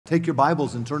Take your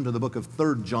Bibles and turn to the book of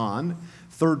 3 John.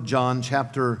 3 John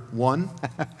chapter 1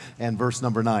 and verse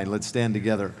number 9. Let's stand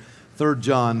together. 3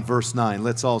 John verse 9.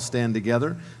 Let's all stand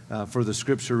together for the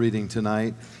scripture reading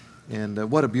tonight. And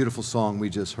what a beautiful song we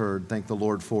just heard. Thank the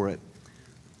Lord for it.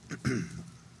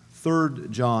 3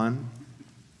 John.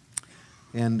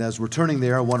 And as we're turning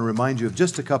there, I want to remind you of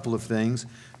just a couple of things.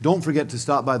 Don't forget to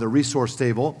stop by the resource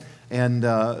table and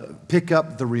pick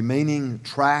up the remaining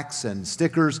tracts and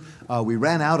stickers. We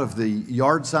ran out of the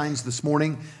yard signs this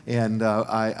morning, and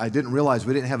I didn't realize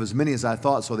we didn't have as many as I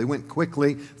thought, so they went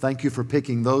quickly. Thank you for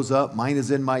picking those up. Mine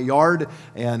is in my yard,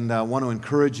 and I want to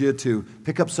encourage you to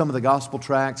pick up some of the gospel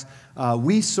tracts.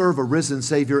 We serve a risen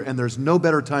Savior, and there's no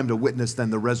better time to witness than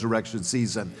the resurrection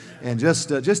season. And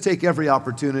just take every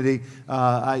opportunity.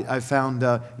 I found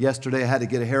yesterday, I had to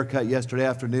get a haircut yesterday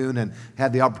afternoon and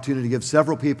had the opportunity to give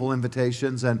several people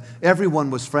invitations, and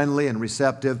everyone was friendly and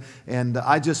receptive. And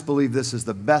I just believe this is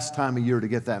the best time of year to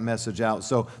get that message out.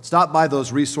 So stop by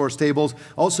those resource tables.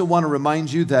 Also want to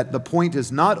remind you that the Point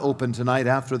is not open tonight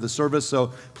after the service,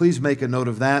 so please make a note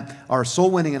of that. Our soul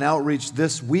winning and outreach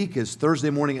this week is Thursday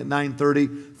morning at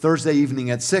 9:30, Thursday evening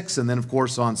at 6, and then of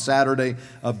course on Saturday,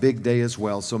 a big day as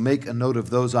well. So make a note of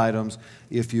those items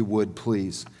if you would,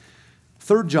 please.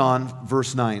 3 John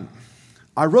verse 9.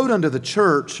 I wrote unto the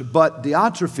church, but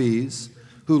Diotrephes,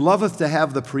 who loveth to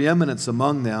have the preeminence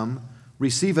among them,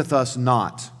 receiveth us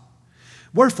not.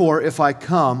 Wherefore, if I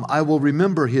come, I will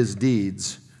remember his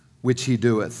deeds, which he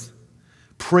doeth,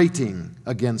 prating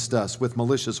against us with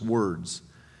malicious words,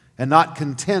 and not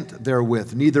content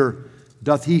therewith, neither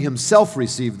doth he himself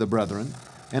receive the brethren,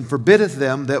 and forbiddeth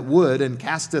them that would, and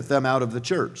casteth them out of the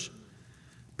church.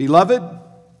 Beloved,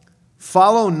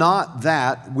 follow not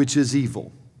that which is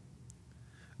evil,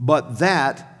 but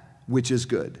that which is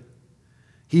good.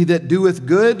 He that doeth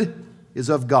good is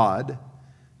of God,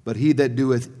 but he that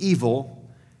doeth evil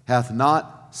hath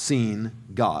not seen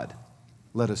God.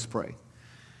 Let us pray.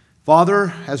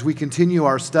 Father, as we continue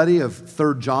our study of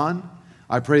 3 John,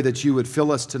 I pray that you would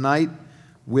fill us tonight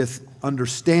with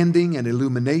understanding and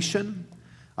illumination.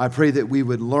 I pray that we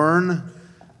would learn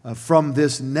from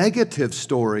this negative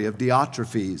story of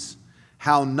Diotrephes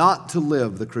how not to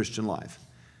live the Christian life,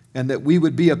 and that we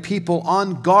would be a people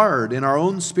on guard in our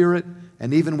own spirit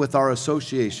and even with our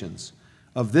associations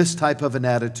of this type of an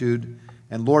attitude.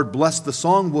 And Lord, bless the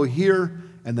song we'll hear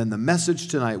and then the message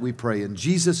tonight, we pray in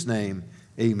Jesus' name,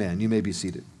 amen. You may be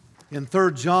seated. In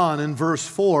 3 John, in verse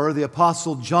 4, the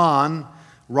Apostle John,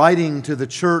 writing to the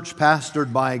church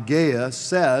pastored by Gaius,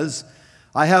 says,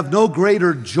 I have no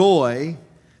greater joy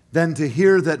than to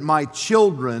hear that my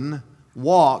children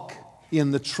walk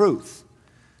in the truth.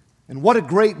 And what a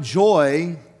great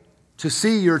joy to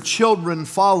see your children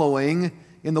following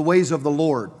in the ways of the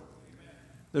Lord.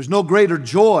 There's no greater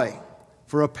joy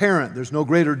for a parent. There's no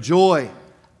greater joy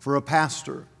for a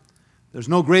pastor. There's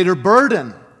no greater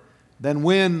burden than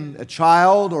when a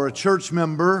child or a church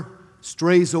member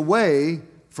strays away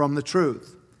from the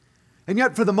truth. And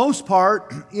yet, for the most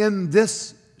part, in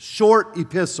this short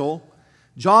epistle,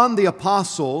 John the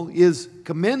Apostle is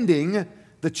commending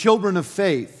the children of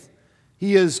faith.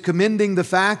 He is commending the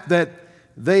fact that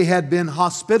they had been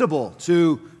hospitable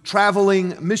to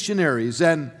traveling missionaries.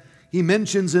 And he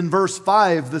mentions in verse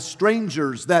 5 the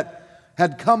strangers that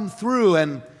had come through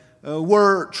and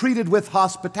were treated with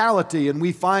hospitality. And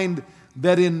we find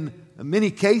that in many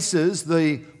cases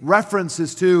the reference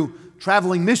is to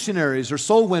traveling missionaries or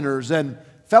soul winners and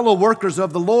fellow workers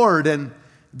of the Lord. And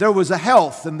there was a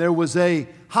health and there was a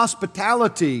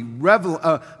hospitality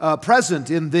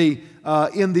present in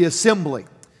the assembly.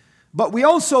 But we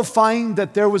also find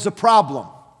that there was a problem.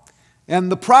 And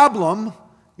the problem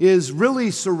is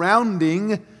really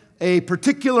surrounding a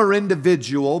particular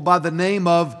individual by the name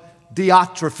of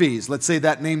Diotrephes. Let's say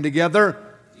that name together.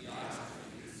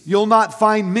 Diotrephes. You'll not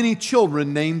find many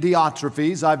children named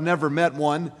Diotrephes. I've never met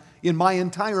one in my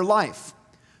entire life,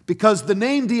 because the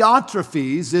name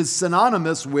Diotrephes is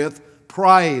synonymous with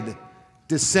pride,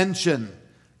 dissension,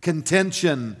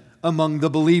 contention among the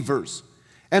believers.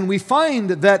 And we find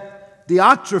that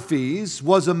Diotrephes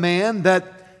was a man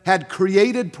that had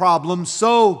created problems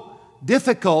so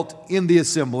difficult in the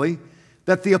assembly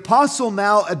that the apostle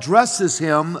now addresses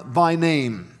him by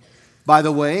name. By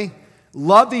the way,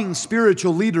 loving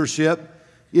spiritual leadership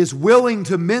is willing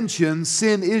to mention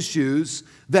sin issues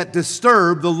that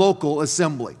disturb the local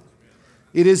assembly.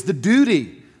 It is the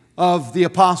duty of the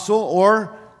apostle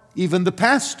or even the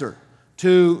pastor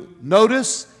to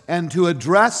notice and to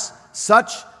address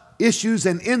such issues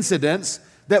and incidents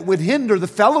that would hinder the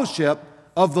fellowship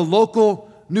of the local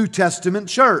New Testament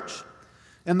church.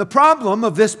 And the problem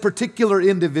of this particular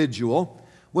individual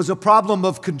was a problem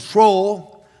of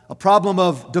control, a problem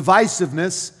of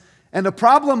divisiveness, and a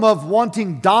problem of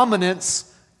wanting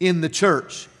dominance in the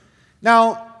church.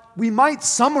 Now, we might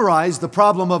summarize the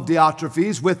problem of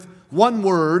Diotrephes with one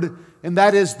word, and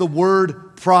that is the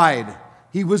word pride.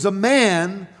 He was a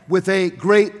man with a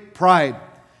great pride.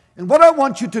 And what I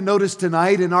want you to notice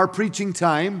tonight in our preaching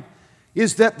time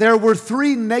is that there were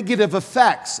three negative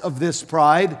effects of this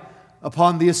pride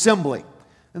upon the assembly.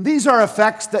 And these are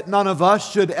effects that none of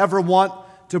us should ever want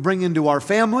to bring into our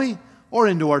family or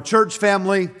into our church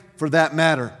family for that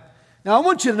matter. Now, I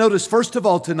want you to notice, first of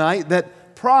all, tonight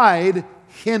that pride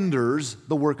hinders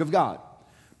the work of God.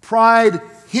 Pride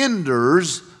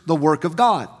hinders the work of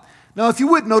God. Now, if you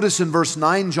would notice in verse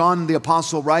 9, John the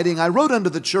apostle writing, I wrote unto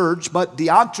the church, but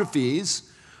Diotrephes,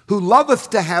 who loveth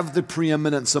to have the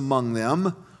preeminence among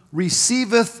them,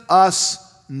 receiveth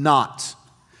us not.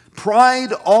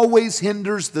 Pride always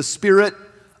hinders the spirit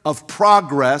of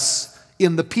progress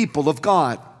in the people of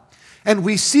God. And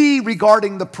we see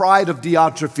regarding the pride of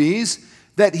Diotrephes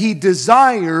that he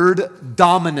desired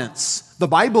dominance. The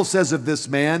Bible says of this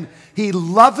man, he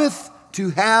loveth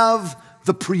to have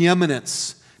the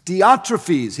preeminence.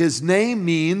 Diotrephes, his name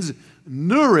means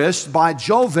nourished by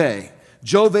Jove.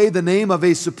 Jove, the name of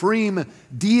a supreme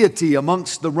deity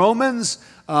amongst the Romans.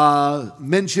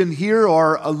 Mentioned here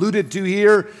or alluded to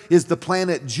here is the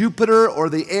planet Jupiter, or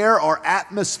the air or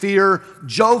atmosphere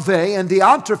Jove, and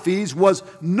Diotrephes was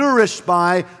nourished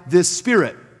by this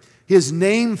spirit. His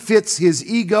name fits his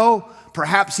ego.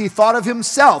 Perhaps he thought of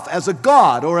himself as a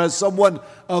god or as someone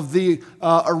of the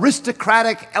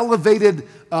aristocratic, elevated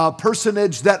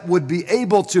personage that would be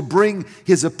able to bring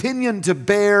his opinion to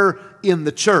bear in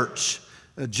the church.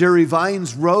 Jerry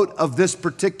Vines wrote of this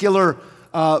particular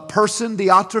person,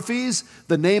 Diotrephes.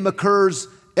 The name occurs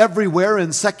everywhere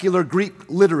in secular Greek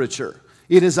literature.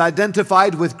 It is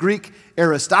identified with Greek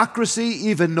aristocracy,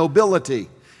 even nobility.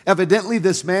 Evidently,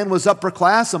 this man was upper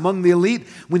class among the elite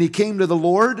when he came to the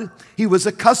Lord. He was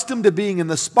accustomed to being in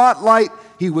the spotlight.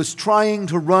 He was trying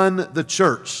to run the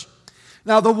church.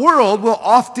 Now, the world will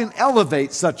often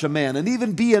elevate such a man and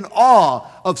even be in awe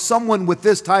of someone with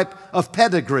this type of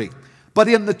pedigree. But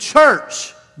in the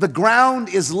church, the ground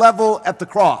is level at the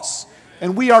cross.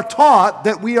 And we are taught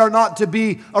that we are not to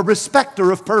be a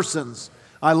respecter of persons.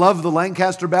 I love the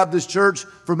Lancaster Baptist Church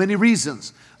for many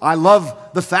reasons. I love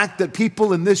the fact that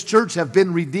people in this church have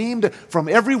been redeemed from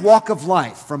every walk of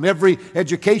life, from every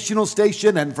educational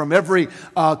station and from every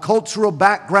cultural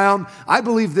background. I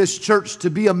believe this church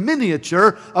to be a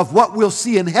miniature of what we'll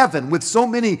see in heaven, with so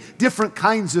many different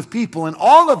kinds of people and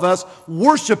all of us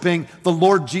worshiping the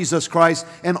Lord Jesus Christ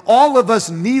and all of us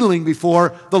kneeling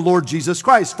before the Lord Jesus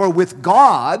Christ. For with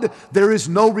God, there is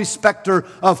no respecter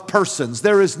of persons.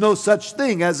 There is no such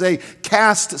thing as a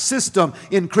caste system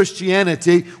in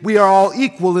Christianity. We are all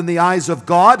equal in the eyes of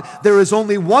God. There is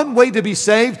only one way to be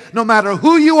saved. No matter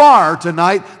who you are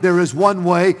tonight, there is one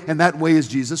way, and that way is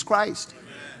Jesus Christ.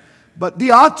 Amen. But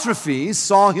Diotrephes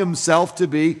saw himself to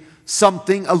be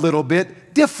something a little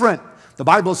bit different. The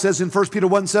Bible says in 1 Peter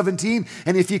 1:17,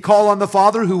 and if ye call on the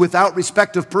Father, who without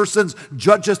respect of persons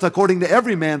judgeth according to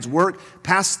every man's work,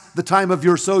 pass the time of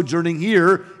your sojourning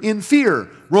here in fear.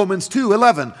 Romans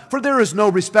 2:11, for there is no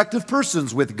respect of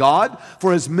persons with God,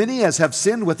 for as many as have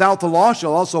sinned without the law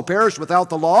shall also perish without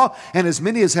the law, and as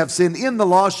many as have sinned in the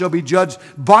law shall be judged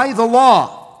by the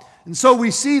law. And so we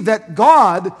see that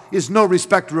God is no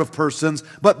respecter of persons,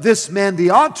 but this man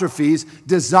Diotrephes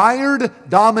desired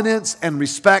dominance and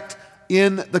respect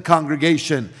in the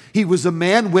congregation. He was a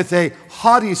man with a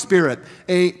haughty spirit,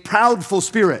 a proudful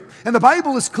spirit. And the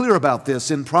Bible is clear about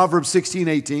this in Proverbs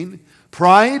 16:18.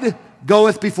 Pride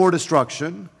goeth before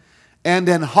destruction, and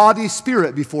an haughty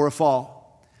spirit before a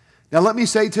fall. Now let me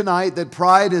say tonight that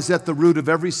pride is at the root of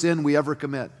every sin we ever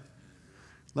commit.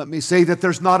 Let me say that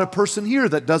there's not a person here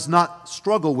that does not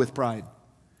struggle with pride.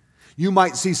 You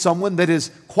might see someone that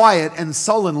is quiet and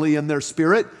sullenly in their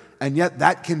spirit, and yet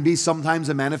that can be sometimes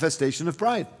a manifestation of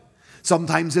pride.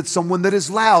 Sometimes it's someone that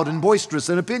is loud and boisterous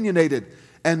and opinionated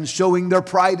and showing their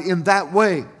pride in that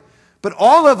way. But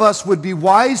all of us would be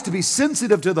wise to be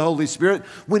sensitive to the Holy Spirit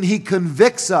when He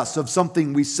convicts us of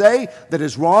something we say that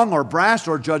is wrong or brash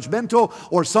or judgmental,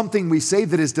 or something we say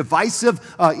that is divisive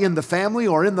in the family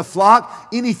or in the flock.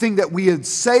 Anything that we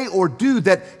say or do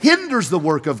that hinders the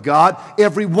work of God,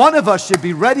 every one of us should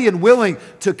be ready and willing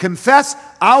to confess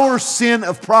our sin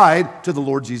of pride to the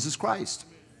Lord Jesus Christ.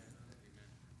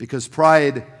 Because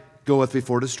pride goeth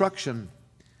before destruction.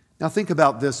 Now think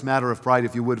about this matter of pride,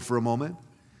 if you would, for a moment.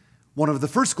 One of the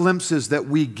first glimpses that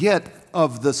we get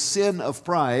of the sin of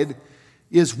pride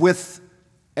is with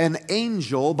an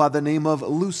angel by the name of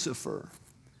Lucifer.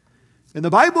 And the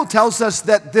Bible tells us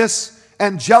that this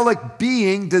angelic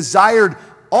being desired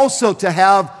also to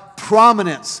have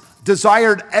prominence,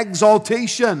 desired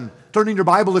exaltation. Turning your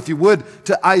Bible, if you would,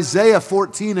 to Isaiah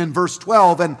 14 and verse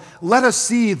 12, and let us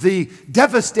see the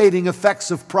devastating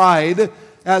effects of pride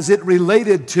as it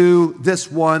related to this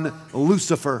one,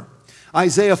 Lucifer.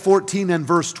 Isaiah 14 and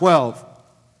verse 12.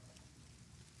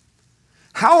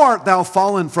 How art thou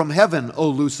fallen from heaven, O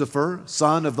Lucifer,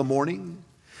 son of the morning?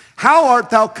 How art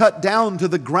thou cut down to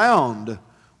the ground,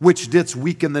 which didst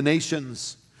weaken the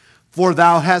nations? For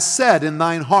thou hast said in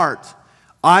thine heart,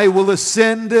 I will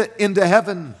ascend into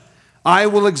heaven. I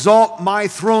will exalt my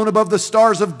throne above the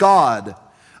stars of God.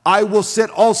 I will sit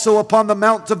also upon the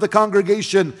mount of the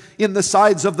congregation in the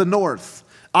sides of the north.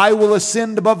 I will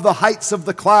ascend above the heights of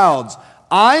the clouds.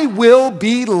 I will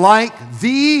be like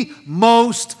the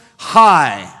Most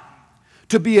High.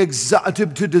 To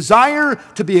desire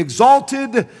to be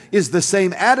exalted is the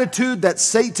same attitude that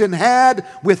Satan had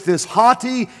with this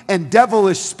haughty and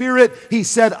devilish spirit. He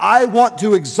said, I want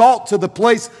to exalt to the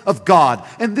place of God.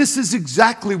 And this is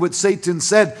exactly what Satan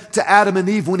said to Adam and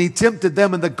Eve when he tempted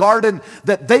them in the garden,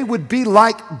 that they would be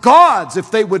like gods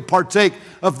if they would partake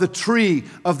of the tree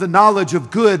of the knowledge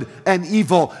of good and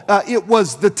evil. It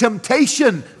was the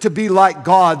temptation to be like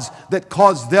gods that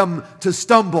caused them to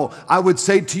stumble. I would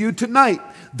say to you tonight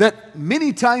that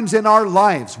many times in our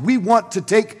lives we want to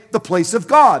take the place of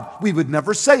God. We would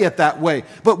never say it that way,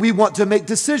 but we want to make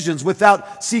decisions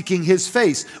without seeking His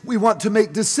face. We want to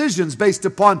make decisions based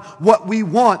upon what we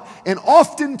want, and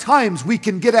oftentimes we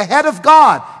can get ahead of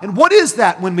God. And what is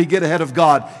that when we get ahead of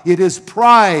God? It is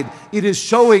pride. It is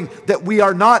showing that we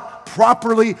are not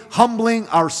properly humbling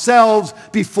ourselves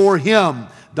before Him.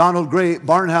 Donald Gray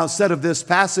Barnhouse said of this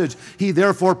passage, he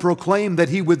therefore proclaimed that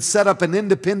he would set up an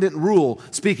independent rule,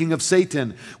 speaking of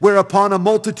Satan, whereupon a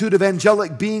multitude of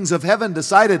angelic beings of heaven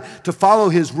decided to follow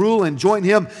his rule and join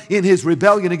him in his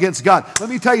rebellion against God. Let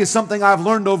me tell you something I've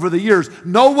learned over the years.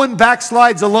 No one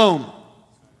backslides alone.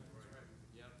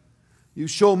 You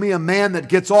show me a man that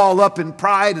gets all up in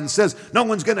pride and says, no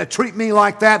one's going to treat me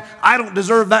like that. I don't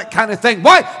deserve that kind of thing.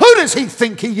 Why? Who does he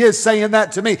think he is saying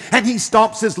that to me? And he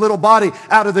stomps his little body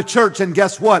out of the church. And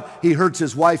guess what? He hurts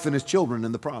his wife and his children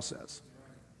in the process.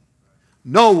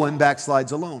 No one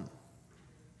backslides alone.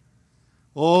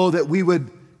 Oh, that we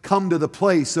would come to the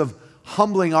place of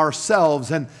humbling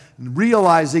ourselves and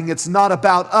realizing it's not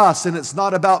about us, and it's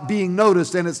not about being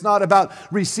noticed, and it's not about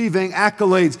receiving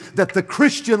accolades, that the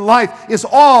Christian life is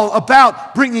all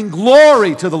about bringing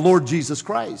glory to the Lord Jesus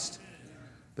Christ.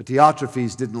 But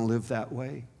Diotrephes didn't live that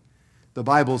way. The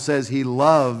Bible says he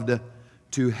loved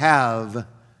to have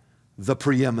the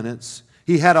preeminence.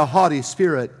 He had a haughty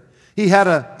spirit. He had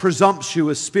a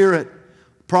presumptuous spirit.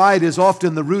 Pride is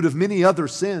often the root of many other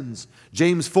sins.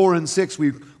 James 4 and 6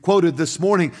 we quoted this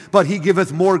morning. But He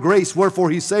giveth more grace, wherefore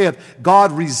He saith,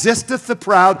 God resisteth the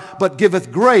proud, but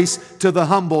giveth grace to the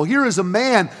humble. Here is a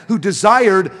man who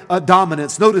desired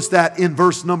dominance. Notice that in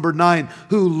verse number 9.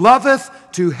 Who loveth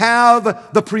to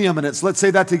have the preeminence. Let's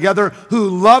say that together. Who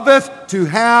loveth to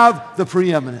have the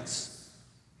preeminence.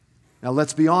 Now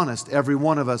let's be honest. Every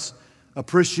one of us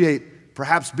appreciate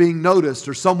perhaps being noticed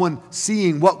or someone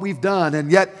seeing what we've done,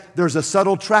 and yet there's a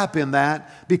subtle trap in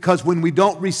that, because when we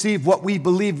don't receive what we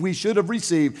believe we should have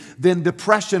received, then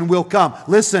depression will come.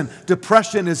 Listen,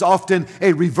 depression is often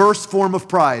a reverse form of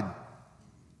pride.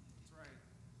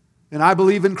 And I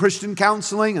believe in Christian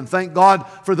counseling, and thank God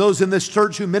for those in this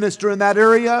church who minister in that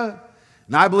area.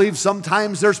 And I believe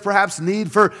sometimes there's perhaps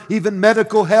need for even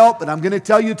medical help, and I'm going to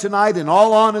tell you tonight in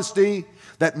all honesty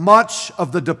that much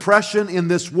of the depression in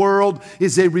this world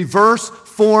is a reverse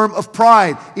form of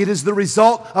pride. It is the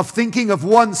result of thinking of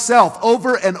oneself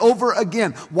over and over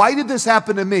again. Why did this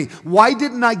happen to me? Why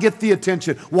didn't I get the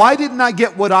attention? Why didn't I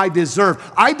get what I deserve?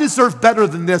 I deserve better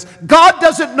than this. God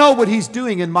doesn't know what He's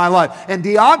doing in my life. And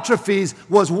Diotrephes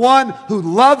was one who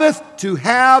loveth to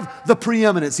have the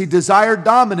preeminence. He desired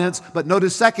dominance, but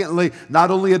notice secondly, not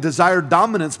only a desired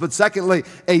dominance, but secondly,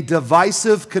 a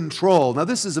divisive control. Now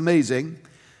this is amazing.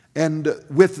 And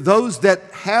with those that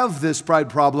have this pride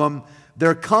problem,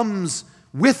 there comes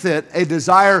with it a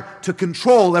desire to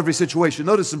control every situation.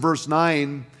 Notice in verse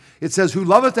 9, it says, who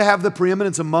loveth to have the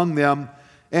preeminence among them,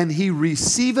 and he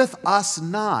receiveth us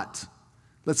not.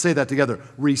 Let's say that together.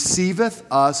 Receiveth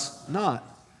us not.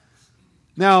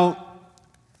 Now,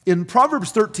 in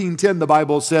Proverbs 13:10, the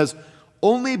Bible says,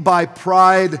 only by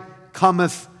pride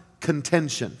cometh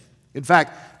contention. In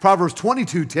fact, Proverbs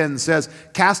 22:10 says,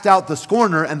 cast out the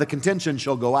scorner and the contention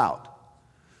shall go out.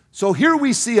 So here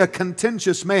we see a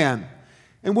contentious man.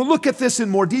 And we'll look at this in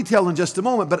more detail in just a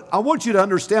moment, but I want you to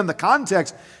understand the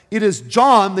context. It is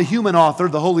John, the human author.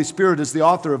 The Holy Spirit is the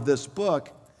author of this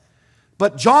book.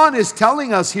 But John is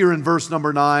telling us here in verse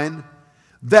number 9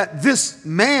 that this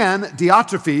man,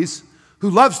 Diotrephes, who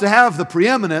loves to have the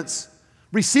preeminence,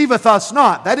 receiveth us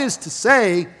not. That is to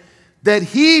say, that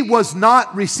he was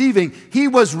not receiving, he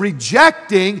was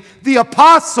rejecting the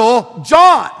apostle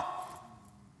John.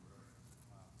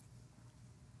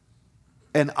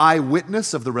 An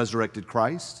eyewitness of the resurrected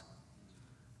Christ,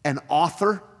 an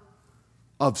author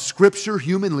of Scripture,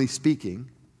 humanly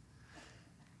speaking,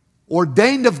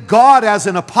 ordained of God as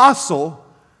an apostle,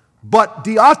 but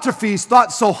Diotrephes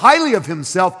thought so highly of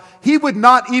himself, he would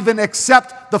not even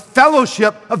accept the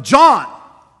fellowship of John.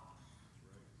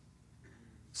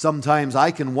 Sometimes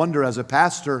I can wonder as a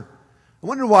pastor, I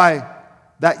wonder why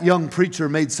that young preacher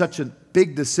made such a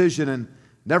big decision and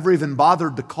never even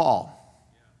bothered to call.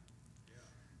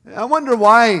 I wonder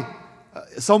why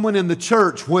someone in the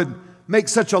church would make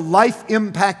such a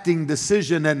life-impacting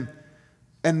decision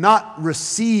and not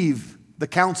receive the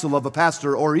counsel of a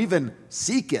pastor or even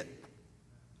seek it.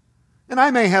 And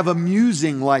I may have a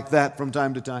musing like that from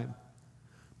time to time.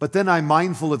 But then I'm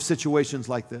mindful of situations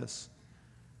like this.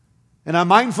 And I'm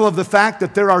mindful of the fact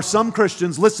that there are some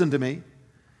Christians, listen to me,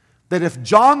 that if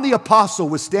John the Apostle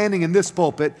was standing in this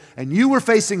pulpit and you were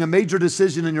facing a major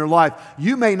decision in your life,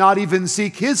 you may not even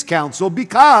seek his counsel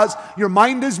because your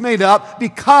mind is made up,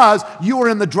 because you are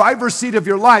in the driver's seat of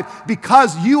your life,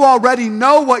 because you already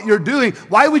know what you're doing.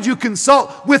 Why would you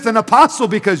consult with an apostle?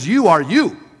 Because you are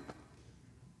you.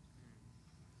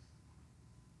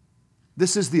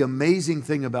 This is the amazing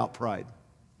thing about pride,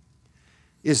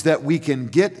 is that we can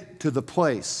get to the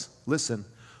place, listen,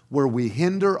 where we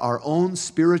hinder our own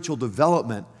spiritual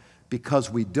development because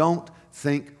we don't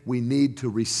think we need to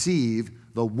receive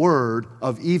the word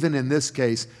of, even in this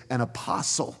case, an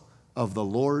apostle of the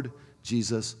Lord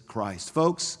Jesus Christ.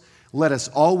 Folks, let us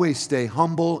always stay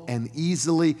humble and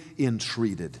easily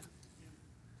entreated.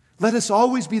 Let us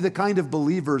always be the kind of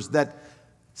believers that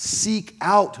seek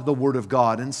out the Word of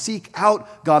God and seek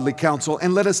out godly counsel.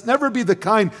 And let us never be the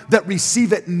kind that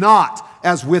receive it not,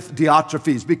 as with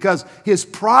Diotrephes, because his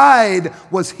pride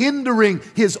was hindering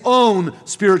his own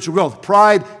spiritual growth.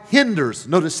 Pride hinders.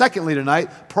 Notice secondly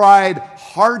tonight, pride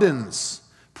hardens.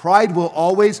 Pride will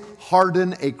always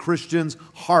harden a Christian's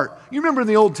heart. You remember in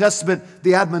the Old Testament,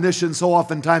 the admonition so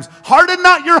oftentimes, harden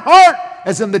not your heart,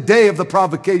 as in the day of the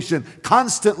provocation.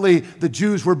 Constantly the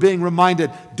Jews were being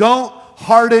reminded, don't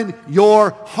harden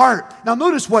your heart. Now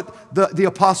notice what the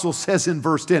apostle says in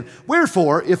verse 10.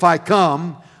 Wherefore, if I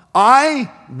come,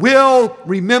 I will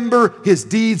remember his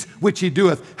deeds which he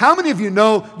doeth. How many of you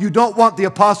know you don't want the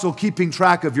apostle keeping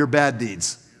track of your bad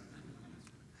deeds?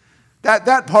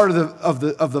 That part of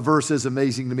the verse is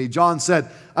amazing to me. John said,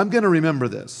 I'm going to remember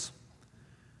this.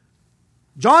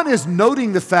 John is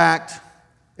noting the fact,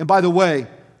 and by the way,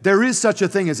 there is such a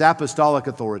thing as apostolic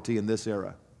authority in this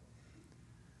era.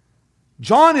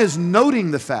 John is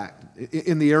noting the fact,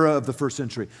 in the era of the first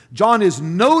century, John is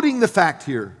noting the fact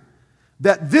here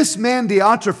that this man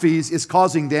Diotrephes is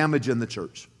causing damage in the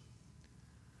church.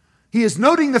 He is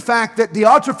noting the fact that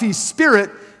Diotrephes'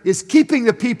 spirit is keeping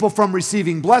the people from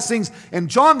receiving blessings, and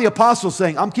John the Apostle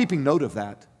saying, I'm keeping note of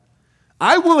that.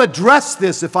 I will address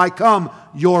this if I come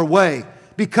your way,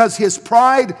 because his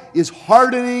pride is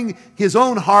hardening his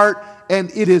own heart,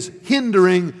 and it is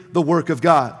hindering the work of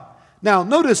God. Now,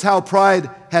 notice how pride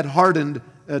had hardened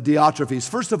Diotrephes.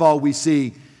 First of all, we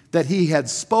see that he had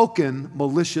spoken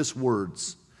malicious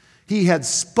words. He had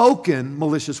spoken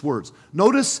malicious words.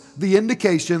 Notice the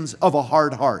indications of a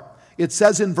hard heart. It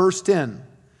says in verse 10,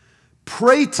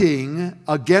 prating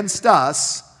against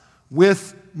us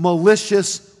with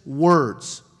malicious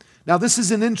words. Now, this is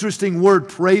an interesting word,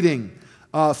 prating,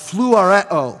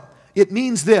 fluareo. It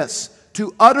means this,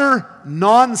 to utter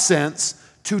nonsense,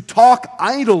 to talk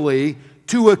idly,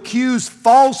 to accuse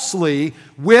falsely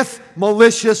with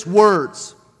malicious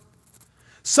words.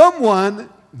 Someone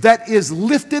that is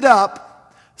lifted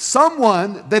up,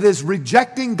 someone that is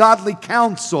rejecting godly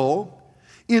counsel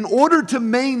in order to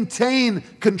maintain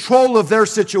control of their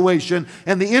situation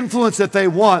and the influence that they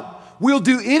want, will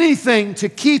do anything to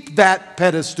keep that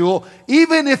pedestal,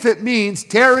 even if it means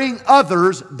tearing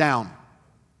others down.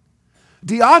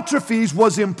 Diotrephes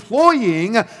was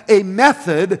employing a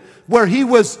method where he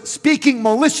was speaking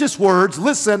malicious words,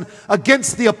 listen,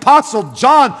 against the apostle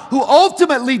John, who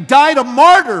ultimately died a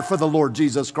martyr for the Lord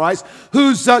Jesus Christ,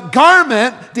 whose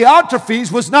garment,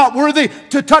 Diotrephes, was not worthy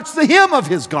to touch the hem of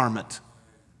his garment.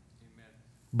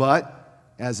 But,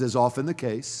 as is often the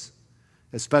case,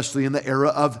 especially in the era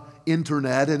of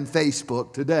internet and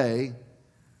Facebook today,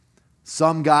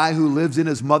 Some guy who lives in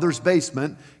his mother's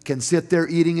basement can sit there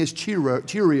eating his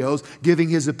Cheerios, giving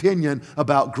his opinion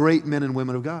about great men and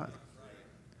women of God.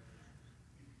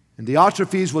 And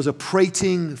Diotrephes was a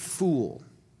prating fool.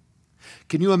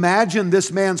 Can you imagine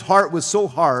this man's heart was so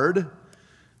hard,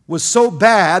 was so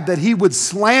bad that he would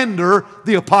slander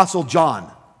the Apostle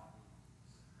John?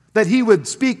 That he would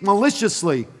speak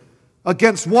maliciously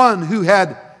against one who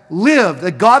had lived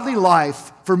a godly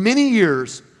life for many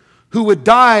years, who would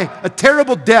die a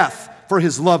terrible death for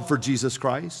his love for Jesus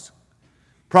Christ.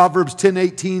 Proverbs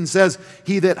 10:18 says,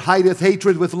 "He that hideth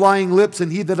hatred with lying lips,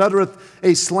 and he that uttereth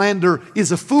a slander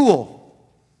is a fool."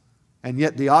 And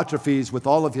yet Diotrephes, with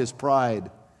all of his pride,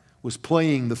 was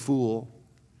playing the fool.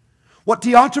 What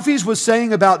Diotrephes was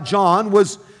saying about John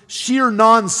was sheer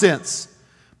nonsense.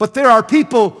 But there are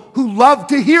people who love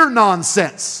to hear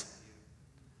nonsense.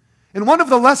 And one of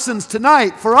the lessons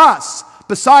tonight for us,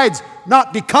 besides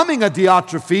not becoming a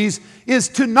Diotrephes, is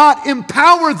to not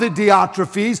empower the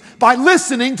Diotrephes by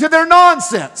listening to their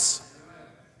nonsense.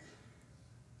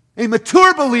 A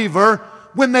mature believer,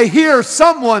 when they hear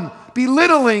someone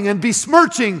belittling and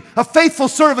besmirching a faithful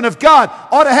servant of God,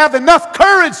 ought to have enough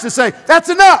courage to say, "That's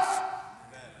enough."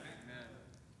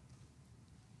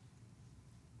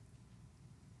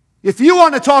 If you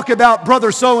want to talk about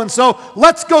brother so-and-so,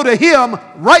 let's go to him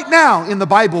right now in the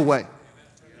Bible way.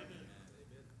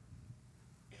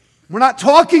 We're not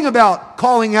talking about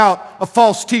calling out a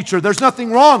false teacher. There's nothing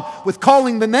wrong with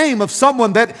calling the name of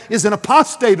someone that is an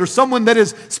apostate or someone that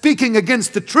is speaking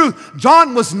against the truth.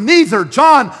 John was neither.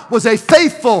 John was a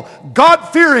faithful,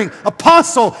 God-fearing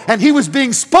apostle, and he was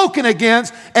being spoken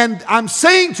against. And I'm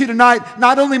saying to you tonight,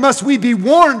 not only must we be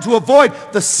warned to avoid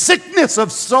the sickness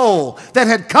of soul that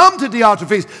had come to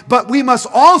Diotrephes, but we must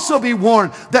also be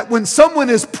warned that when someone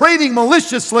is prating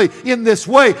maliciously in this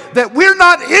way, that we're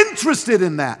not interested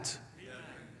in that.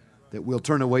 That we'll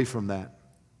turn away from that.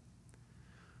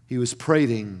 He was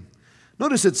prating.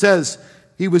 Notice it says,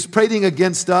 he was prating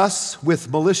against us with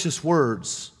malicious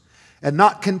words, and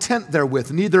not content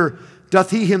therewith, neither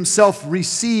doth he himself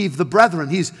receive the brethren.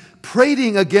 He's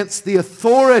prating against the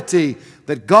authority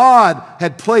that God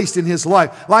had placed in his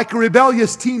life. Like a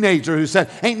rebellious teenager who said,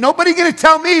 "Ain't nobody going to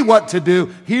tell me what to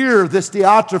do." Here, this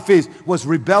Diotrephes was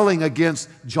rebelling against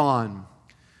John.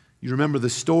 You remember the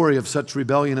story of such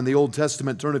rebellion in the Old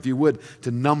Testament. Turn, if you would,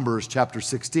 to Numbers chapter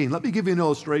 16. Let me give you an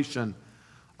illustration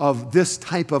of this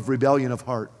type of rebellion of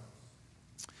heart.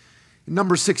 In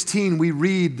Numbers 16, we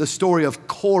read the story of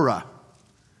Korah.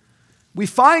 We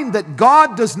find that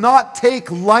God does not take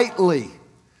lightly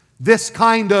this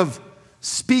kind of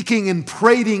speaking and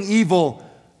prating evil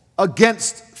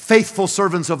against faithful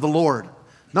servants of the Lord.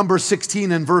 Numbers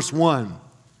 16 and verse 1.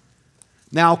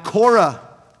 Now Korah,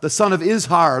 the son of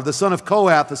Izhar, the son of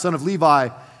Kohath, the son of Levi,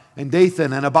 and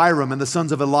Dathan, and Abiram, and the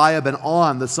sons of Eliab, and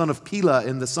On, the son of Pelah,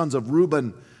 and the sons of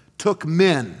Reuben, took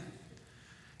men.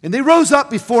 And they rose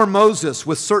up before Moses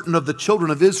with certain of the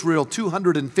children of Israel,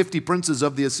 250 princes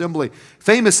of the assembly,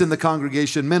 famous in the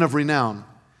congregation, men of renown.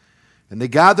 And they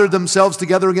gathered themselves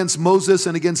together against Moses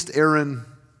and against Aaron,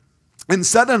 and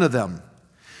said unto them,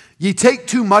 Ye take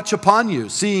too much upon you,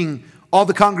 seeing all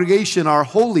the congregation are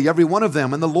holy, every one of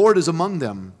them, and the Lord is among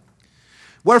them.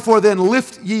 Wherefore then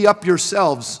lift ye up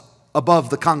yourselves above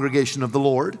the congregation of the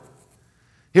Lord.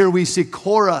 Here we see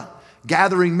Korah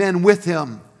gathering men with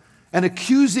him and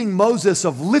accusing Moses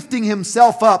of lifting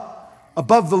himself up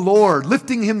above the Lord,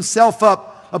 lifting himself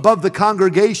up above the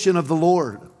congregation of the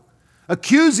Lord,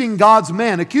 accusing God's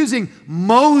men, accusing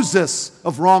Moses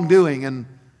of wrongdoing, and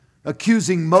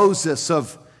accusing Moses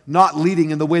of not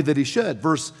leading in the way that he should.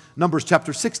 Numbers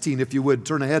chapter 16, if you would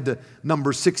turn ahead to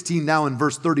Numbers 16 now in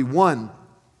verse 31.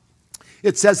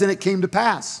 It says, And it came to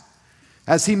pass,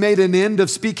 as he made an end of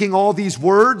speaking all these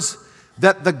words,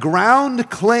 that the ground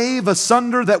clave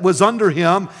asunder that was under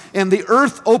him, and the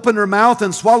earth opened her mouth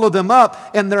and swallowed them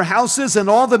up, and their houses and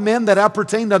all the men that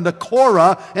appertained unto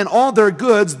Korah and all their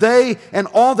goods, they and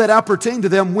all that appertained to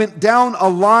them went down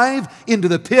alive into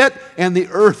the pit, and the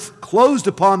earth closed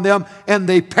upon them, and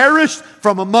they perished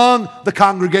from among the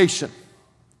congregation.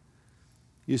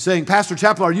 You're saying, Pastor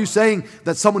Chappell, are you saying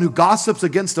that someone who gossips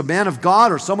against a man of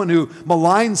God or someone who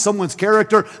maligns someone's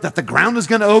character, that the ground is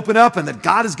going to open up and that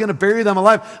God is going to bury them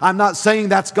alive? I'm not saying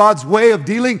that's God's way of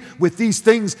dealing with these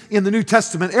things in the New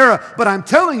Testament era, but I'm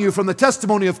telling you from the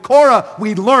testimony of Korah,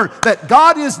 we learn that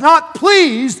God is not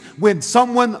pleased when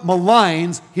someone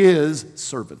maligns his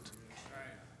servant.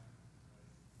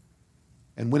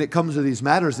 And when it comes to these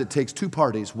matters, it takes two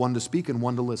parties, one to speak and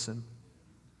one to listen.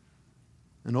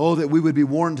 And oh, that we would be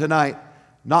warned tonight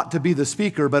not to be the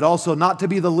speaker, but also not to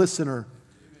be the listener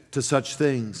to such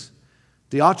things.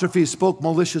 Diotrephes spoke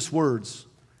malicious words.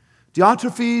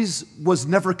 Diotrephes was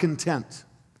never content.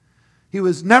 He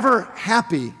was never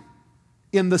happy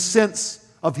in the sense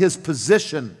of his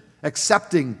position,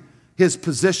 accepting his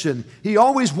position. He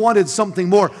always wanted something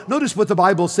more. Notice what the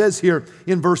Bible says here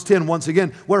in verse 10 once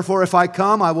again. Wherefore, if I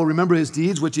come, I will remember his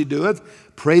deeds which he doeth,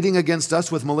 prating against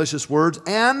us with malicious words,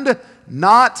 and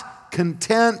not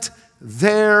content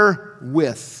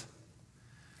therewith.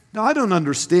 Now, I don't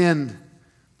understand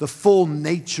the full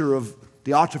nature of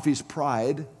Diotrephes'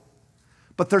 pride,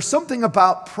 but there's something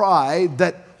about pride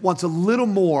that wants a little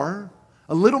more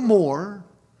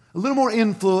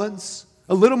influence,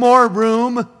 a little more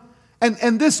room.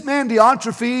 And this man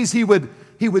Diotrephes,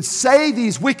 he would say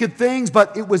these wicked things,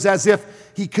 but it was as if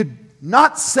he could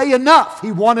not say enough.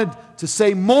 He wanted to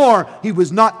say more. He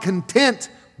was not content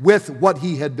with what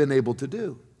he had been able to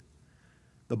do.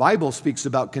 The Bible speaks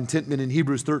about contentment in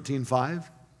Hebrews 13:5.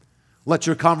 Let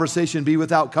your conversation be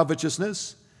without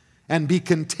covetousness, and be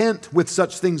content with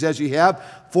such things as ye have,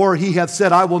 for he hath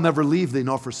said, I will never leave thee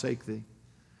nor forsake thee.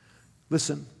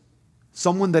 Listen,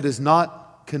 someone that is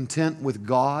not content with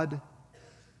God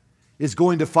is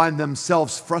going to find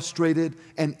themselves frustrated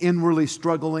and inwardly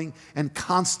struggling and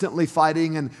constantly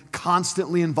fighting and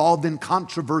constantly involved in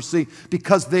controversy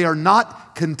because they are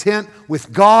not content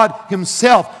with God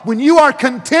Himself. When you are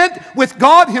content with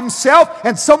God Himself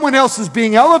and someone else is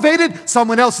being elevated,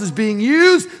 someone else is being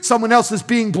used, someone else is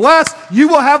being blessed, you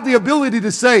will have the ability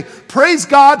to say, praise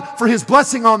God for His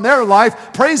blessing on their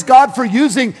life, praise God for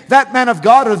using that man of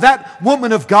God or that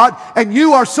woman of God, and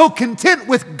you are so content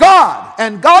with God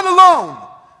and God alone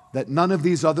that none of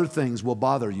these other things will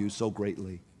bother you so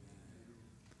greatly.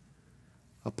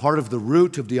 A part of the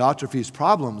root of Diotrephes'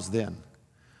 problems then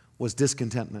was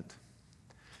discontentment.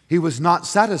 He was not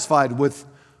satisfied with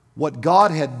what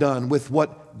God had done, with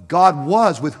what God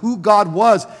was, with who God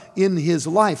was in his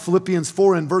life. Philippians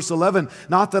 4 and verse 11,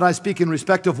 not that I speak in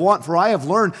respect of want, for I have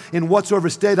learned in whatsoever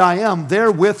state I am,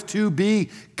 therewith to be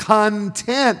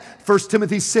content. 1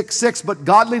 Timothy 6:6, but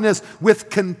godliness with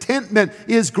contentment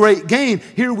is great gain.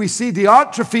 Here we see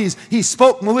Diotrephes, he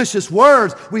spoke malicious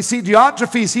words. We see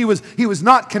Diotrephes, he was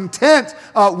not content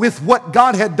with what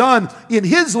God had done in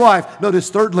his life. Notice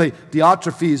thirdly,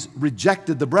 Diotrephes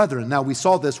rejected the brethren. Now we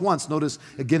saw this once. Notice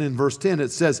again in verse 10, it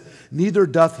says, neither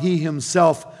doth he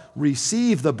himself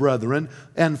receive the brethren,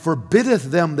 and forbiddeth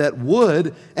them that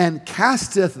would, and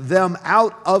casteth them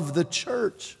out of the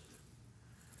church.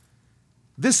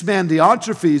 This man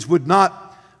Diotrephes would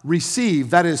not receive,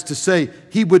 that is to say,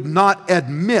 he would not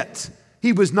admit.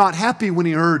 He was not happy when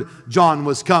he heard John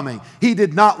was coming. He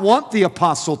did not want the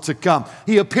apostle to come.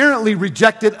 He apparently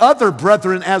rejected other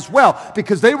brethren as well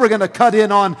because they were going to cut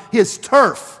in on his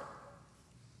turf.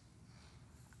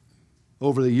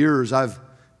 Over the years, I've,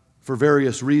 for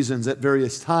various reasons, at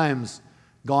various times,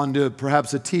 gone to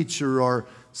perhaps a teacher or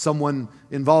someone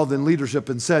involved in leadership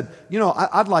and said, you know,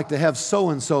 I'd like to have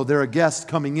so-and-so, they're a guest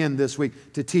coming in this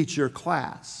week to teach your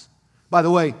class. By the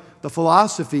way, the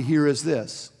philosophy here is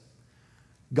this.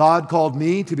 God called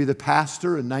me to be the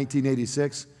pastor in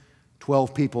 1986.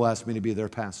 12 people asked me to be their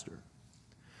pastor.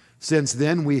 Since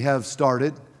then, we have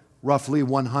started roughly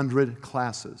 100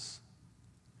 classes.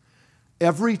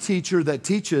 Every teacher that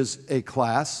teaches a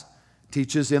class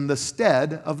teaches in the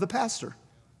stead of the pastor.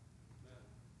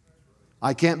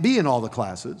 I can't be in all the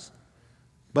classes,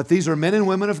 but these are men and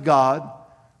women of God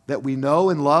that we know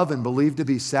and love and believe to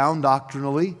be sound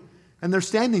doctrinally, and they're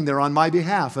standing there on my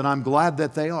behalf, and I'm glad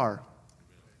that they are.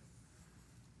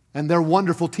 And they're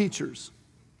wonderful teachers.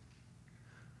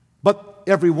 But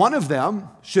every one of them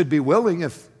should be willing,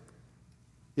 if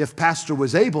Pastor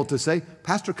was able, to say,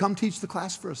 Pastor, come teach the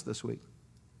class for us this week.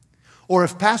 Or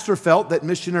if Pastor felt that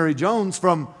Missionary Jones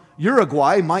from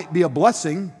Uruguay might be a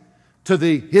blessing to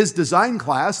his design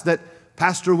class, that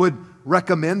Pastor would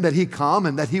recommend that he come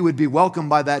and that he would be welcomed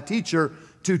by that teacher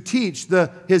to teach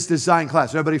his design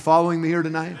class. Everybody following me here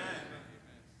tonight?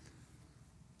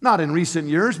 Not in recent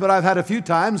years, but I've had a few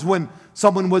times when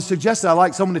someone was suggested, I'd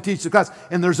like someone to teach the class,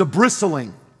 and there's a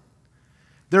bristling.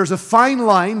 There's a fine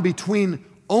line between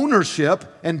ownership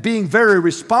and being very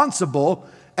responsible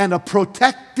and a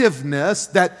protectiveness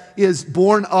that is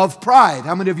born of pride.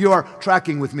 How many of you are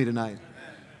tracking with me tonight?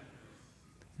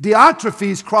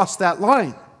 Diotrephes crossed that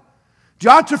line.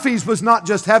 Diotrephes was not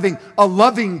just having a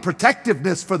loving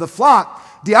protectiveness for the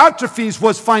flock. Diotrephes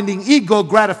was finding ego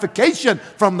gratification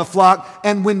from the flock.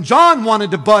 And when John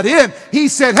wanted to butt in, he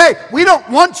said, hey, we don't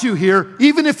want you here.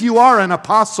 Even if you are an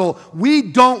apostle, we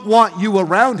don't want you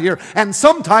around here. And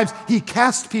sometimes he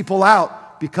cast people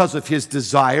out because of his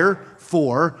desire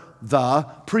for the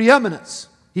preeminence.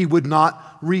 He would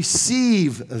not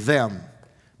receive them.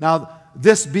 Now,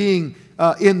 this being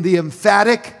in the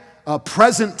emphatic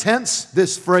present tense,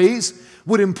 this phrase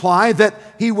would imply that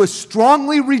he was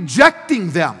strongly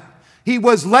rejecting them. He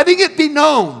was letting it be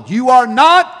known, you are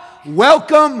not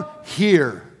welcome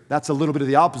here. That's a little bit of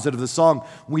the opposite of the song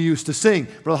we used to sing.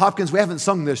 Brother Hopkins, we haven't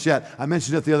sung this yet. I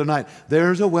mentioned it the other night.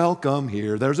 There's a welcome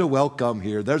here. There's a welcome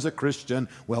here. There's a Christian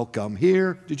welcome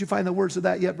here. Did you find the words of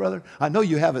that yet, brother? I know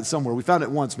you have it somewhere. We found it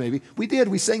once maybe. We did.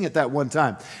 We sang it that one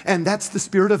time. And that's the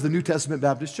spirit of the New Testament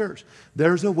Baptist Church.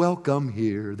 There's a welcome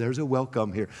here. There's a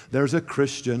welcome here. There's a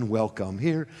Christian welcome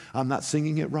here. I'm not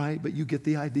singing it right, but you get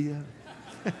the idea.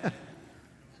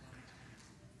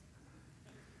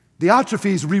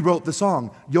 Diotrephes rewrote the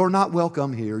song. You're not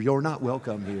welcome here. You're not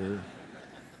welcome here.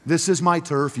 This is my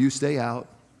turf. You stay out.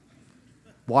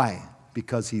 Why?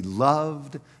 Because he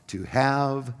loved to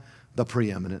have the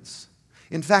preeminence.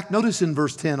 In fact, notice in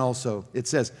verse 10 also, it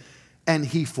says, and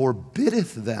he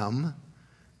forbiddeth them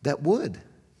that would,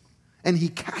 and he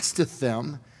casteth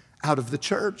them out of the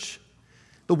church.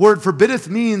 The word forbiddeth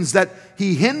means that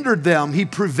he hindered them, he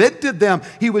prevented them,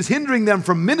 he was hindering them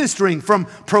from ministering, from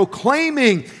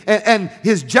proclaiming, and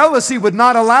his jealousy would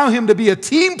not allow him to be a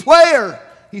team player.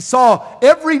 He saw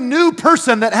every new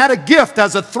person that had a gift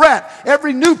as a threat.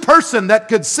 Every new person that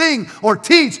could sing or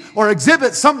teach or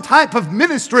exhibit some type of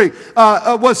ministry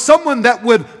was someone that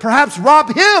would perhaps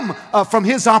rob him from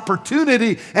his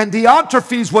opportunity. And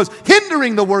Diotrephes was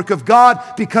hindering the work of God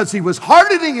because he was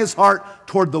hardening his heart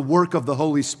toward the work of the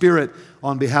Holy Spirit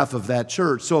on behalf of that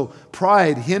church. So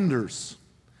pride hinders.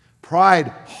 Pride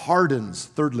hardens.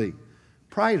 Thirdly,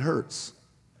 pride hurts.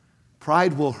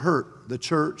 Pride will hurt the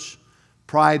church.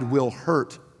 Pride will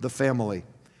hurt the family.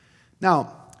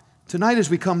 Now, tonight as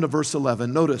we come to verse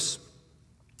 11, notice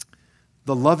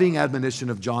the loving admonition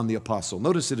of John the Apostle.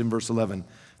 Notice it in verse 11.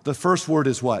 The first word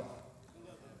is what?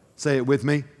 Say it with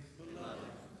me. Beloved.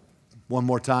 One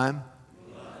more time.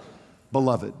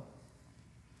 Beloved.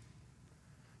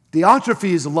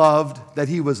 Diotrephes loved that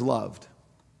he was loved.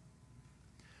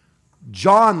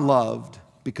 John loved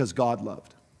because God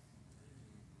loved.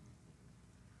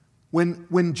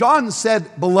 When John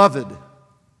said beloved,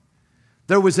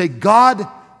 there was a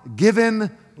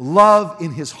God-given love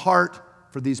in his heart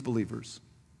for these believers.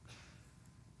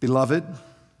 Beloved,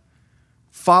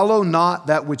 follow not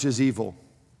that which is evil.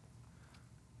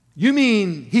 You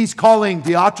mean he's calling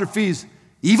Diotrephes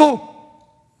evil?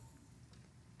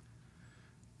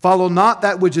 Follow not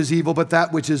that which is evil, but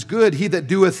that which is good. He that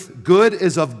doeth good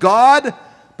is of God,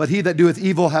 but he that doeth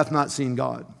evil hath not seen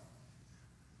God.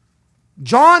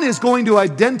 John is going to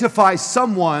identify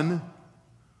someone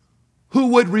who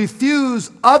would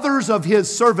refuse others of his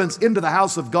servants into the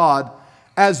house of God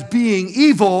as being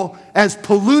evil, as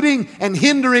polluting and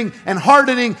hindering and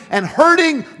hardening and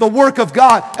hurting the work of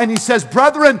God. And he says,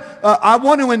 brethren, I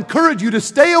want to encourage you to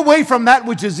stay away from that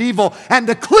which is evil and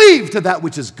to cleave to that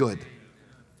which is good.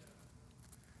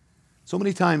 So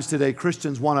many times today,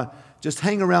 Christians want to just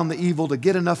hang around the evil to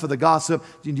get enough of the gossip.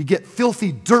 You get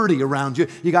filthy dirty around you.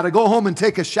 You got to go home and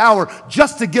take a shower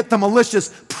just to get the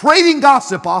malicious, prating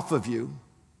gossip off of you.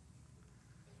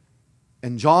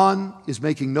 And John is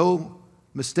making no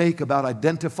mistake about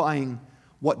identifying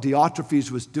what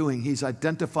Diotrephes was doing. He's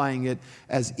identifying it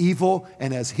as evil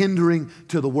and as hindering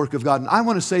to the work of God. And I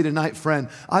want to say tonight, friend,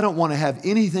 I don't want to have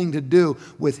anything to do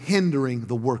with hindering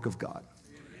the work of God.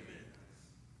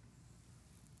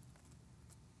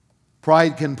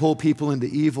 Pride can pull people into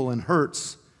evil and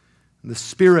hurts. And the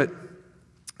spirit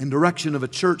and direction of a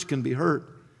church can be hurt.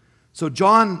 So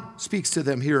John speaks to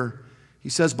them here. He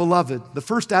says, beloved, the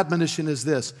first admonition is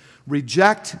this: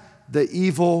 reject the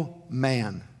evil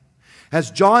man. As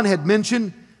John had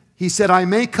mentioned, he said, I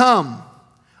may come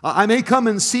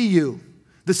and see you.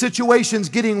 The situation's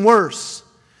getting worse.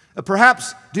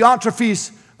 Perhaps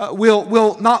Diotrephes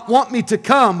will not want me to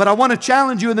come, but I want to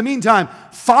challenge you in the meantime.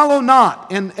 Follow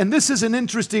not. And this is an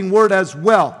interesting word as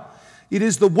well. It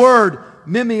is the word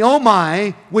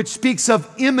mimeomai, which speaks of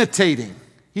imitating.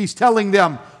 He's telling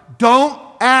them, don't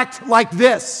act like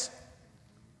this.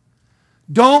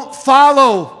 Don't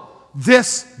follow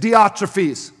this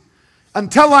Diotrephes.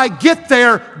 Until I get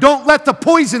there, don't let the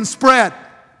poison spread.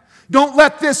 Don't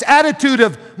let this attitude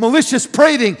of malicious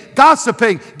prating,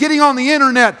 gossiping, getting on the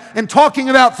internet and talking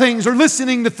about things or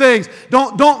listening to things,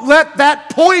 don't let that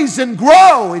poison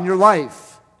grow in your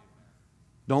life.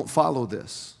 Don't follow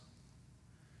this.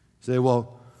 You say,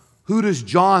 well, who does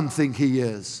John think he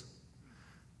is?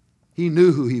 He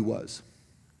knew who he was.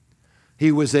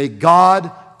 He was a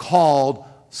God-called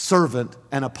servant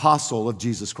and apostle of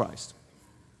Jesus Christ,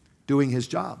 doing his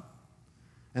job.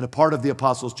 And a part of the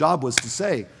apostle's job was to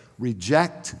say,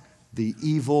 reject the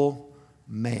evil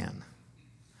man.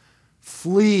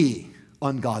 Flee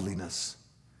ungodliness.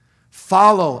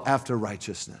 Follow after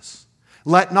righteousness.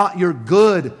 Let not your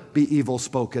good be evil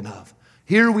spoken of.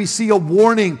 Here we see a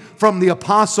warning from the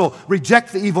apostle.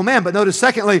 Reject the evil man. But notice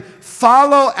secondly,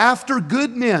 follow after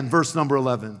good men. Verse number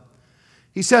 11.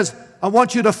 He says, I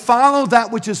want you to follow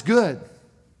that which is good.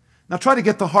 Now try to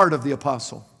get the heart of the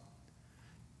apostle.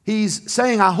 He's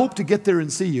saying, I hope to get there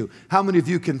and see you. How many of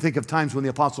you can think of times when the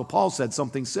apostle Paul said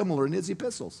something similar in his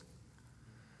epistles?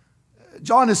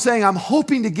 John is saying, I'm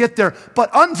hoping to get there, but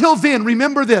until then,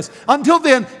 remember this. Until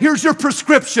then, here's your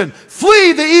prescription.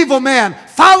 Flee the evil man.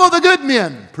 Follow the good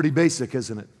men. Pretty basic,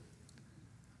 isn't it?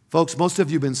 Folks, most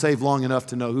of you have been saved long enough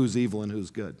to know who's evil and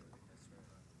who's good.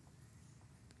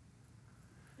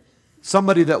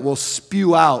 Somebody that will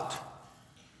spew out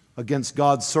against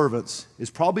God's servants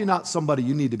is probably not somebody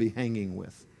you need to be hanging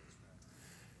with.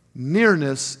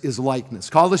 Nearness is likeness.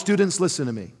 College students, listen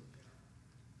to me.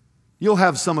 You'll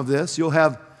have some of this. You'll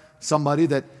have somebody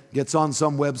that gets on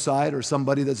some website or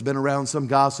somebody that's been around some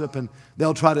gossip and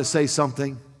they'll try to say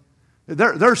something.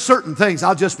 There are certain things,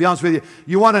 I'll just be honest with you.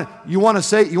 You want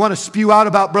to spew out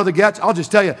about Brother Getz? I'll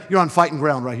just tell you, you're on fighting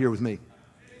ground right here with me.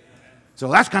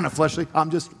 So that's kind of fleshly.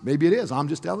 Maybe it is. I'm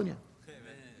just telling you.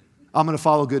 I'm going to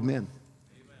follow good men.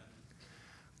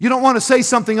 You don't want to say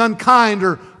something unkind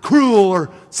or cruel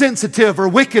or sensitive or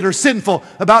wicked or sinful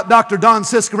about Dr. Don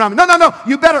Sisk around me. No.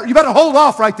 You better hold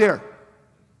off right there.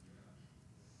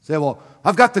 Say, well,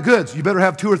 I've got the goods. You better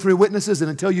have 2 or 3 witnesses,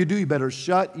 and until you do, you better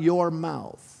shut your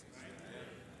mouth.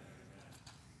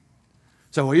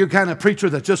 So are you the kind of preacher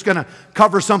that's just going to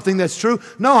cover something that's true?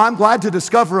 No, I'm glad to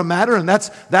discover a matter, and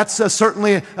that's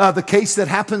certainly the case that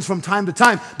happens from time to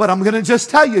time. But I'm going to just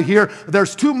tell you here,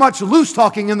 there's too much loose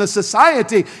talking in the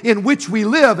society in which we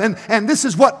live. And this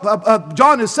is what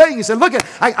John is saying. He said, look,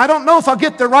 I don't know if I'll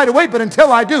get there right away, but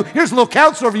until I do, here's a little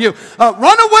counsel for you.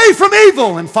 Run away from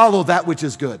evil and follow that which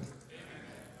is good.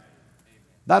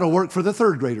 That'll work for the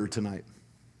 3rd grader tonight.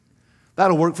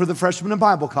 That'll work for the freshman in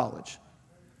Bible college.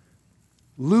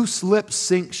 Loose lips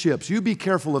sink ships. You be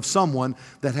careful of someone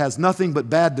that has nothing but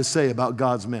bad to say about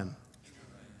God's men.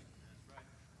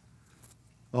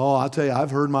 Oh, I'll tell you, I've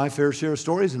heard my fair share of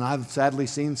stories, and I've sadly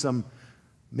seen some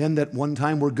men that one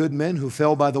time were good men who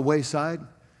fell by the wayside.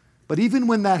 But even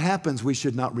when that happens, we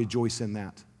should not rejoice in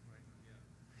that.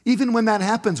 Even when that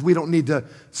happens, we don't need to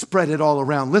spread it all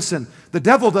around. Listen, the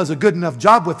devil does a good enough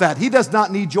job with that. He does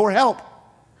not need your help.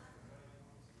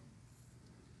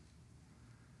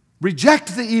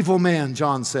 Reject the evil man,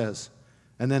 John says.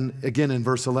 And then again in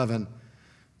verse 11.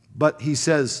 But he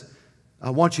says, I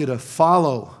want you to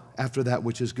follow after that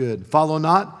which is good. Follow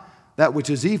not that which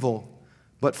is evil,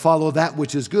 but follow that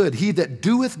which is good. He that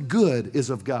doeth good is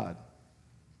of God.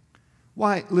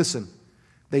 Why? Listen,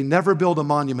 they never build a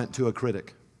monument to a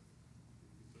critic.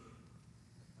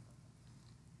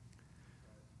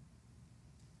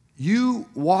 You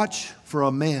watch for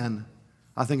a man,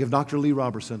 I think of Dr. Lee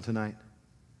Robertson tonight.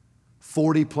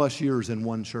 40 plus years in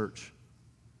one church.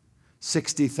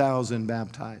 60,000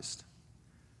 baptized.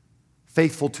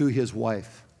 Faithful to his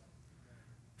wife.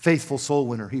 Faithful soul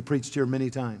winner. He preached here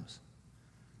many times.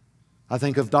 I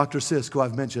think of Dr. Sisk, who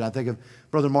I've mentioned. I think of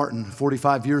Brother Martin,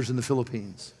 45 years in the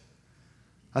Philippines.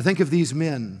 I think of these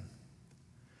men.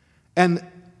 And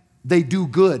they do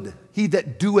good. He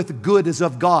that doeth good is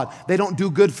of God. They don't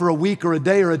do good for a week or a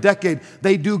day or a decade.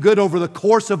 They do good over the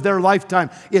course of their lifetime.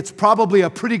 It's probably a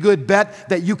pretty good bet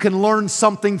that you can learn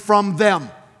something from them.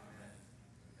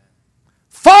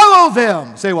 Follow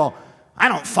them. Say, well, I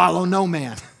don't follow no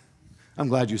man. I'm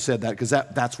glad you said that because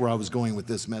that's where I was going with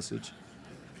this message.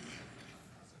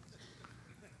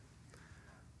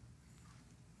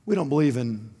 We don't believe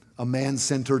in a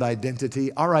man-centered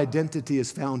identity. Our identity is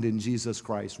found in Jesus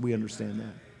Christ. We understand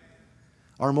that.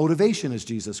 Our motivation is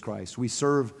Jesus Christ. We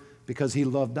serve because He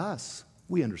loved us.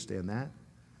 We understand that.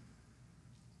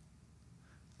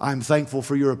 I'm thankful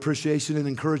for your appreciation and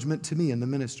encouragement to me in the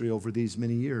ministry over these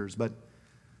many years, but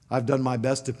I've done my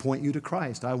best to point you to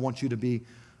Christ. I want you to be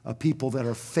a people that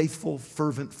are faithful,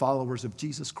 fervent followers of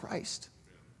Jesus Christ.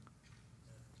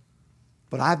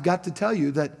 But I've got to tell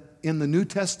you that in the New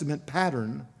Testament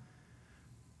pattern,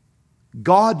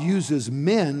 God uses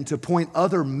men to point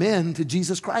other men to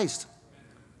Jesus Christ.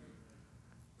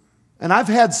 And I've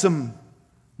had some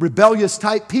rebellious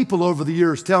type people over the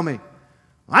years tell me,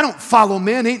 I don't follow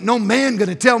men. Ain't no man going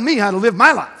to tell me how to live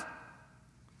my life.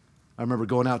 I remember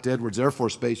going out to Edwards Air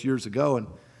Force Base years ago, and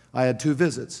I had 2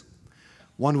 visits.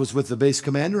 One was with the base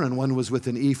commander, and one was with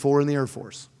an E4 in the Air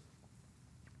Force.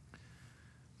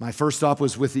 My first stop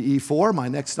was with the E4. My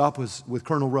next stop was with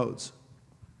Colonel Rhodes.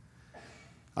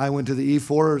 I went to the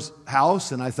E4's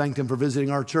house and I thanked him for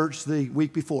visiting our church the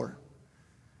week before.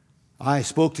 I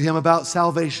spoke to him about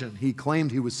salvation. He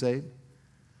claimed he was saved.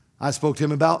 I spoke to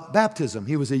him about baptism.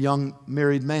 He was a young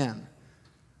married man.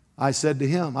 I said to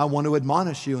him, I want to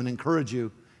admonish you and encourage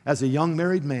you as a young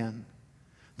married man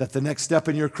that the next step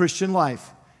in your Christian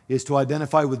life is to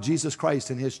identify with Jesus Christ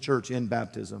and His church in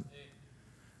baptism.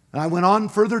 And I went on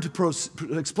further to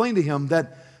explain to him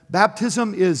that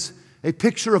baptism is a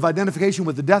picture of identification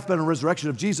with the death, burial, and resurrection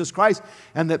of Jesus Christ,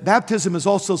 and that baptism is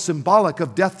also symbolic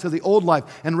of death to the old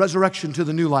life and resurrection to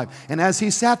the new life. And as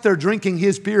he sat there drinking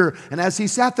his beer, and as he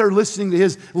sat there listening to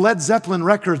his Led Zeppelin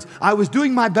records, I was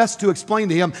doing my best to explain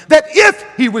to him that if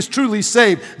he was truly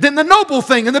saved, then the noble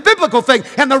thing and the biblical thing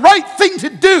and the right thing to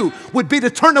do would be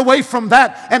to turn away from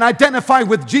that and identify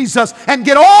with Jesus and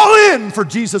get all in for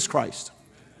Jesus Christ.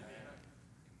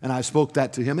 And I spoke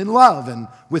that to him in love and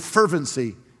with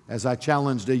fervency, as I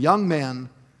challenged a young man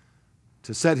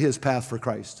to set his path for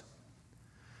Christ.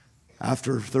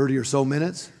 After 30 or so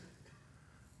minutes,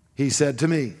 he said to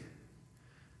me,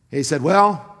 he said,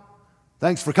 well,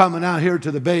 thanks for coming out here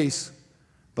to the base,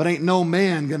 but ain't no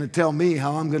man going to tell me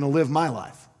how I'm going to live my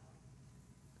life.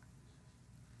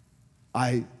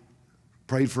 I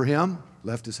prayed for him,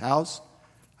 left his house.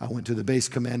 I went to the base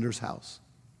commander's house.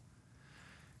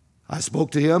 I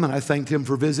spoke to him and I thanked him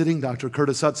for visiting. Dr.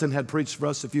 Curtis Hudson had preached for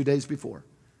us a few days before.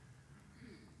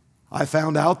 I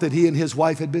found out that he and his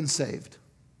wife had been saved.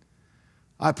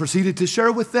 I proceeded to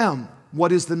share with them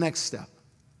what is the next step.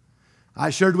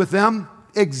 I shared with them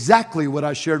exactly what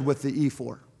I shared with the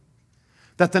E4.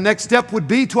 That the next step would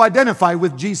be to identify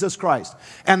with Jesus Christ.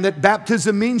 And that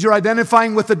baptism means you're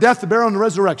identifying with the death, the burial, and the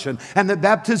resurrection. And that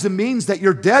baptism means that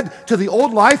you're dead to the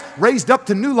old life, raised up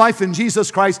to new life in Jesus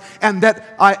Christ. And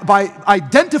that by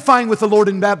identifying with the Lord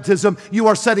in baptism, you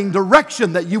are setting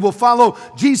direction that you will follow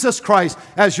Jesus Christ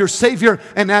as your Savior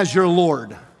and as your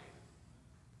Lord.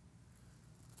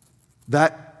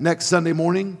 That next Sunday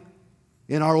morning,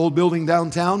 in our old building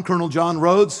downtown, Colonel John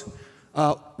Rhodes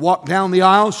walked down the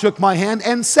aisle, shook my hand,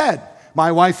 and said,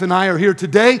 my wife and I are here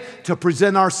today to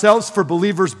present ourselves for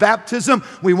believers' baptism.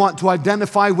 We want to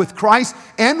identify with Christ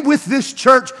and with this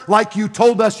church like you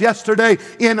told us yesterday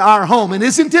in our home. And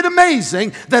isn't it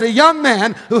amazing that a young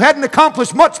man who hadn't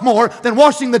accomplished much more than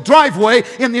washing the driveway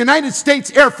in the United States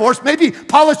Air Force, maybe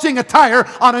polishing a tire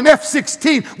on an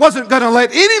F-16, wasn't going to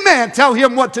let any man tell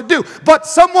him what to do, but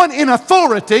someone in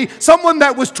authority, someone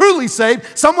that was truly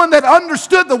saved, someone that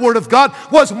understood the Word of God,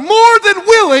 was more than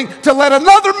willing to let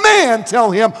another man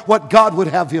tell him what God would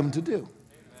have him to do. Amen.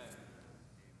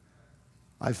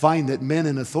 I find that men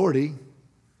in authority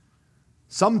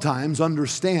sometimes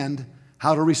understand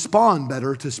how to respond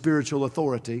better to spiritual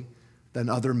authority than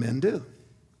other men do.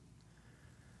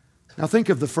 Now think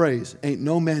of the phrase, ain't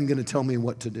no man going to tell me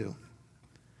what to do.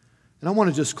 And I want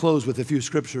to just close with a few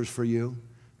scriptures for you.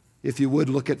 If you would,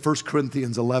 look at 1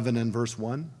 Corinthians 11 and verse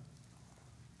 1.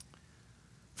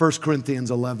 1 Corinthians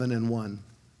 11 and 1.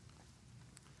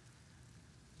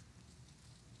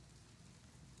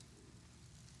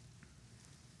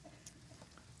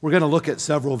 We're going to look at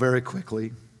several very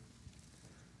quickly.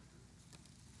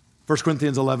 1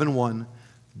 Corinthians 11:1.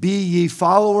 Be ye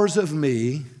followers of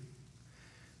me,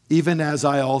 even as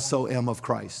I also am of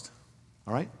Christ.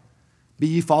 All right? Be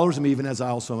ye followers of me, even as I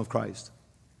also am of Christ.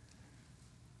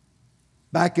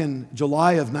 Back in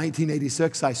July of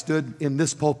 1986, I stood in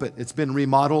this pulpit. It's been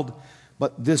remodeled,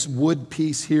 but this wood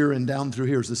piece here and down through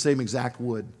here is the same exact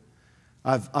wood.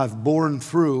 I've bored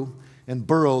through and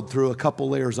burrowed through a couple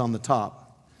layers on the top.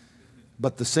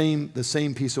 But the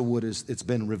same piece of wood, it's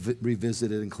been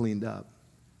revisited and cleaned up.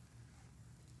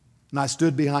 And I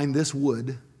stood behind this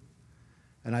wood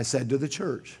and I said to the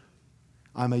church,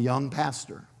 I'm a young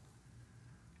pastor.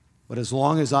 But as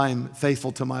long as I'm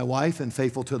faithful to my wife and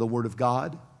faithful to the Word of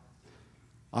God,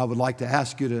 I would like to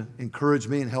ask you to encourage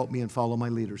me and help me and follow my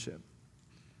leadership.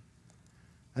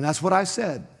 And that's what I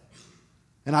said.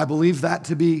 And I believe that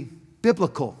to be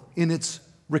biblical in its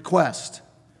request.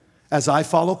 As I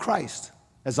follow Christ.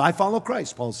 As I follow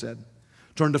Christ, Paul said.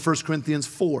 Turn to 1 Corinthians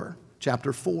 4,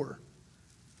 chapter 4,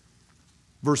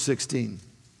 verse 16.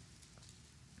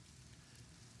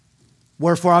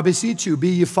 Wherefore I beseech you, be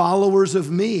ye followers of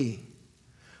me.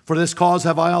 For this cause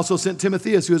have I also sent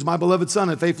Timotheus, who is my beloved son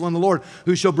and faithful in the Lord,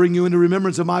 who shall bring you into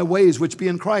remembrance of my ways, which be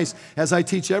in Christ, as I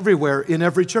teach everywhere, in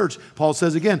every church. Paul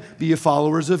says again, be ye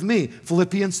followers of me.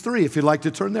 Philippians 3, if you'd like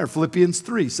to turn there. Philippians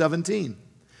 3, 17.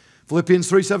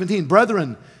 Philippians 3:17,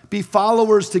 brethren, be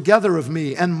followers together of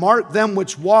me, and mark them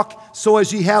which walk so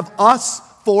as ye have us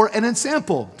for an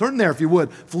ensample. Turn there if you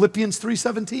would. Philippians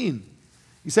 3:17.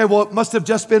 You say, well, it must have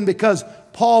just been because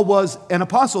Paul was an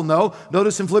apostle? No.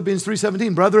 Notice in Philippians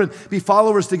 3:17, brethren, be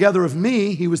followers together of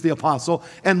me, he was the apostle,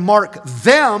 and mark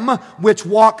them which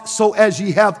walk so as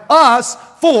ye have us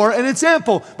for an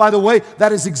example. By the way,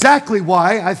 that is exactly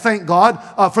why I thank God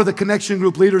for the connection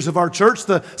group leaders of our church,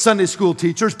 the Sunday school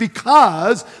teachers,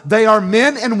 because they are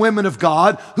men and women of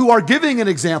God who are giving an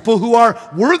example, who are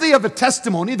worthy of a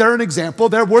testimony. They're an example.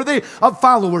 They're worthy of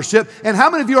followership. And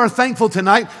how many of you are thankful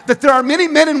tonight that there are many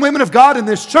men and women of God in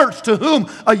this church to whom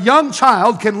a young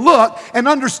child can look and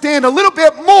understand a little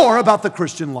bit more about the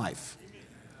Christian life?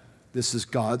 This is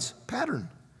God's pattern.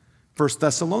 1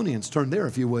 Thessalonians, turn there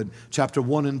if you would, chapter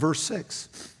 1 and verse 6.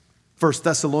 1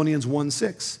 Thessalonians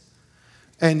 1:6.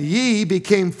 And ye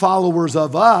became followers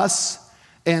of us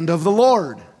and of the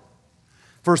Lord.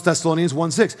 1 Thessalonians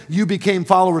 1:6. You became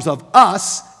followers of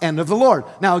us and of the Lord.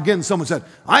 Now again, someone said,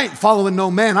 I ain't following no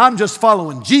man, I'm just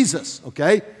following Jesus.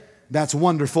 Okay, that's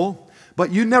wonderful.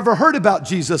 But you never heard about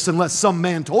Jesus unless some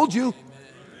man told you.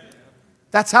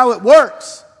 That's how it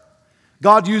works.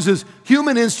 God uses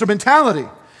human instrumentality.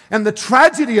 And the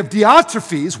tragedy of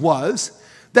Diotrephes was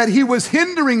that he was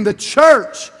hindering the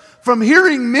church from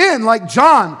hearing men like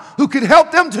John who could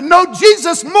help them to know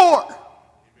Jesus more.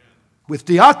 With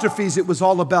Diotrephes, it was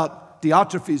all about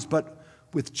Diotrephes, but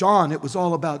with John, it was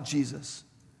all about Jesus.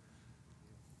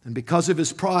 And because of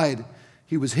his pride,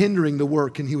 he was hindering the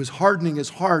work, and he was hardening his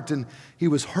heart, and he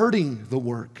was hurting the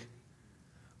work.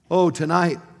 Oh,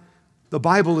 tonight, the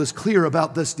Bible is clear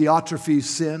about this Diotrephes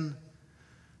sin.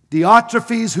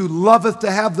 Diotrephes, who loveth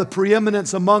to have the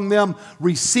preeminence among them,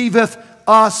 receiveth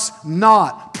us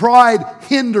not. Pride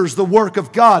hinders the work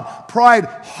of God. Pride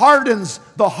hardens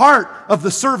the heart of the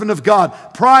servant of God.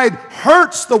 Pride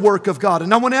hurts the work of God.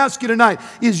 And I want to ask you tonight,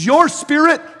 is your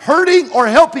spirit hurting or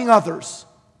helping others?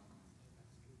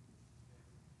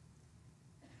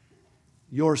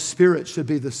 Your spirit should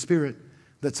be the spirit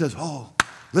that says, oh,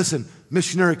 listen,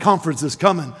 missionary conference is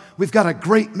coming. We've got a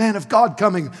great man of God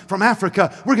coming from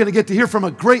Africa. We're going to get to hear from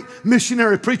a great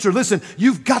missionary preacher. Listen,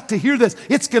 you've got to hear this.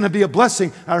 It's going to be a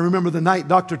blessing. I remember the night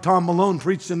Dr. Tom Malone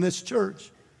preached in this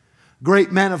church.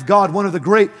 Great man of God, one of the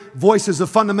great voices of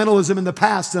fundamentalism in the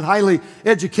past, a highly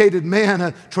educated man,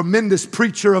 a tremendous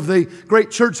preacher of the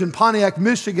great church in Pontiac,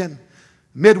 Michigan.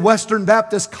 Midwestern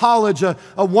Baptist College, a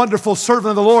wonderful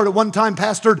servant of the Lord. At one time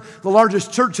pastored the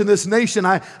largest church in this nation.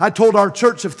 I told our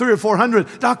church of 300 or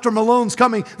 400, Dr. Malone's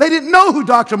coming. They didn't know who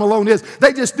Dr. Malone is.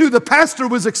 They just knew the pastor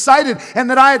was excited and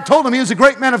that I had told him he was a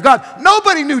great man of God.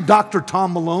 Nobody knew Dr.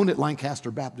 Tom Malone at Lancaster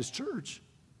Baptist Church.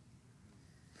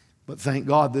 But thank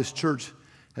God this church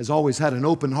has always had an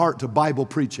open heart to Bible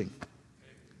preaching.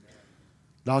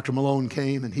 Dr. Malone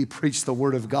came and he preached the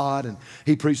Word of God, and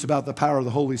he preached about the power of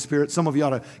the Holy Spirit. Some of you ought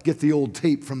to get the old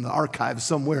tape from the archives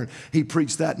somewhere. He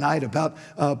preached that night about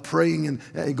praying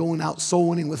and going out soul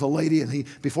winning with a lady, and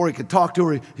before he could talk to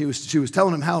her, she was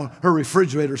telling him how her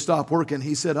refrigerator stopped working.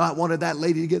 He said, I wanted that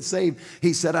lady to get saved.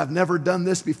 He said, I've never done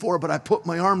this before, but I put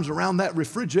my arms around that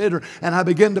refrigerator and I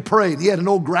began to pray. And he had an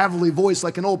old gravelly voice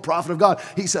like an old prophet of God.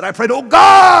 He said, I prayed, oh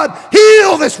God,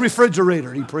 heal this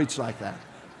refrigerator. He preached like that.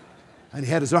 And he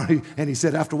had his arm, and he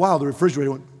said after a while the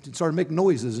refrigerator started making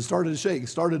noises. It started to shake. It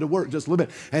started to work just a little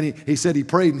bit. And he said he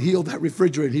prayed and healed that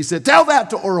refrigerator. He said, tell that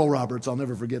to Oral Roberts. I'll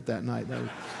never forget that night.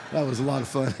 That was a lot of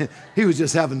fun. He was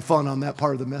just having fun on that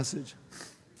part of the message.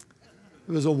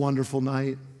 It was a wonderful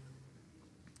night.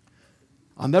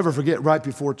 I'll never forget right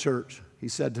before church, he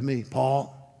said to me,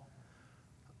 Paul,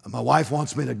 my wife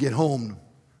wants me to get home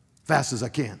fast as I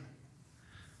can.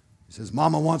 He says,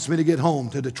 Mama wants me to get home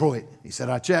to Detroit. He said,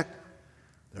 I checked.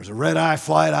 There's a red-eye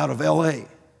flight out of L.A. He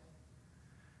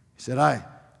said, I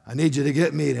need you to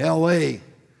get me to L.A.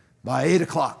 by 8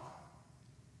 o'clock.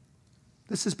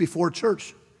 This is before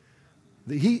church.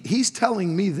 He's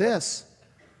telling me this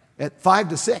at 5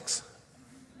 to 6.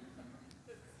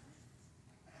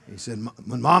 He said,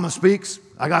 when Mama speaks,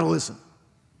 I got to listen.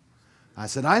 I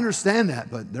said, I understand that,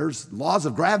 but there's laws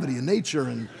of gravity in nature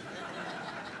and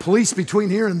police between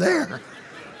here and there.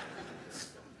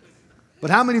 But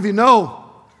how many of you know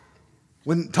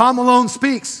when Tom Malone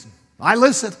speaks, I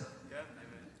listen. I'm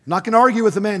not going to argue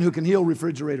with a man who can heal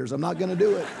refrigerators. I'm not going to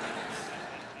do it.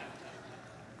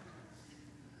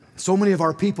 So many of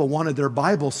our people wanted their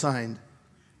Bible signed.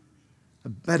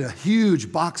 I had a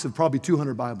huge box of probably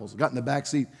 200 Bibles. I got in the back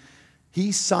seat.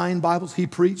 He signed Bibles. He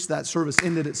preached. That service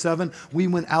ended at 7. We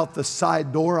went out the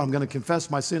side door. I'm going to confess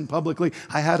my sin publicly.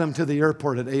 I had him to the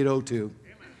airport at 8:02.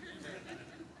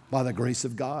 By the grace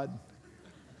of God.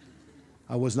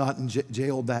 I was not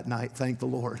jailed that night, thank the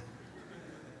Lord.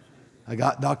 I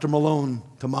got Dr. Malone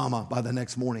to Mama by the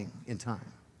next morning in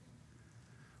time.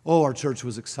 Oh, our church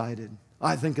was excited.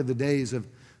 I think of the days of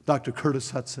Dr.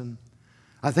 Curtis Hudson.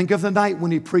 I think of the night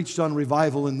when he preached on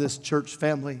revival in this church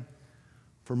family.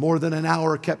 For more than an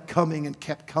hour, kept coming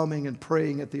and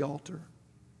praying at the altar,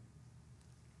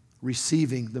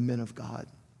 receiving the men of God.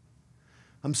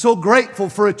 I'm so grateful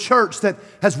for a church that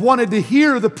has wanted to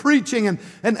hear the preaching. And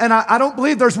I don't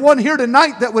believe there's one here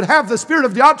tonight that would have the spirit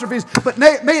of Diotrephes. But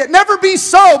may it never be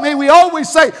so. May we always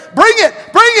say, bring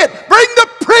the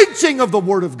preaching of the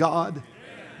Word of God.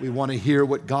 We want to hear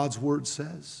what God's Word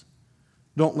says.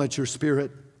 Don't let your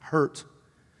spirit hurt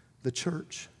the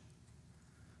church.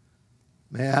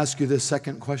 May I ask you this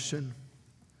second question?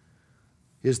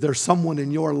 Is there someone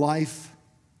in your life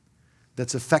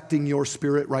that's affecting your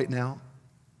spirit right now?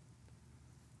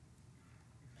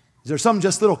 Is there some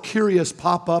just little curious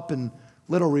pop-up and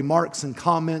little remarks and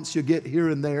comments you get here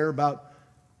and there about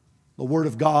the Word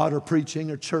of God or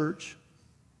preaching or church?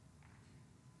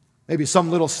 Maybe some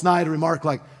little snide remark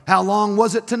like, how long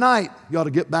was it tonight? You ought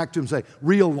to get back to him and say,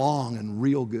 real long and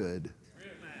real good.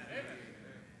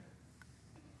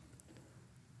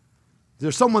 Is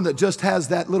there someone that just has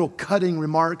that little cutting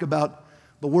remark about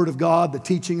the Word of God, the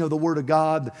teaching of the Word of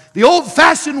God, the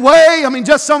old-fashioned way? I mean,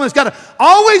 just someone's got to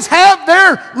always have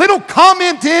their little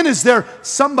comment in. Is there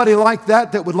somebody like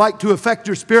that that would like to affect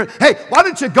your spirit? Hey, why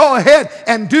don't you go ahead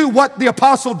and do what the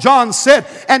Apostle John said,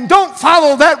 and don't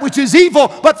follow that which is evil,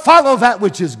 but follow that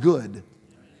which is good.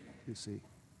 You see.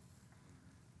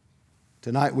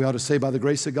 Tonight we ought to say, by the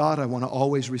grace of God, I want to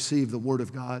always receive the Word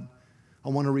of God. I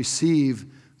want to receive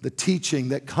the teaching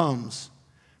that comes,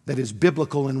 that is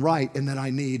biblical and right and that I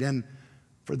need. And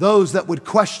for those that would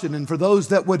question, and for those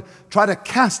that would try to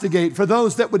castigate, for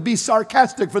those that would be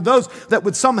sarcastic, for those that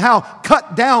would somehow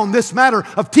cut down this matter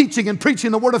of teaching and preaching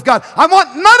the Word of God, I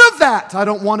want none of that. I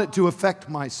don't want it to affect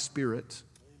my spirit.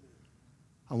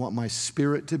 I want my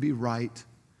spirit to be right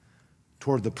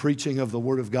toward the preaching of the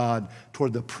Word of God,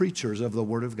 toward the preachers of the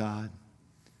Word of God.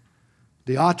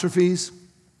 Diotrephes,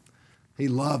 he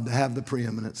loved to have the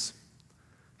preeminence.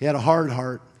 He had a hard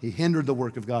heart. He hindered the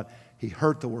work of God. He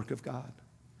hurt the work of God.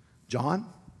 John,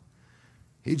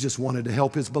 he just wanted to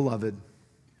help his beloved.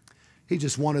 He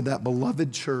just wanted that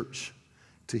beloved church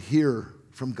to hear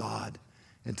from God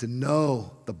and to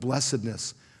know the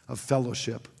blessedness of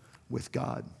fellowship with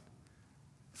God.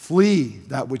 Flee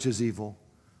that which is evil.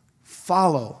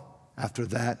 Follow after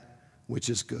that which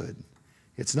is good.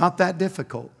 It's not that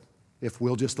difficult if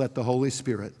we'll just let the Holy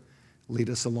Spirit lead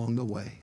us along the way.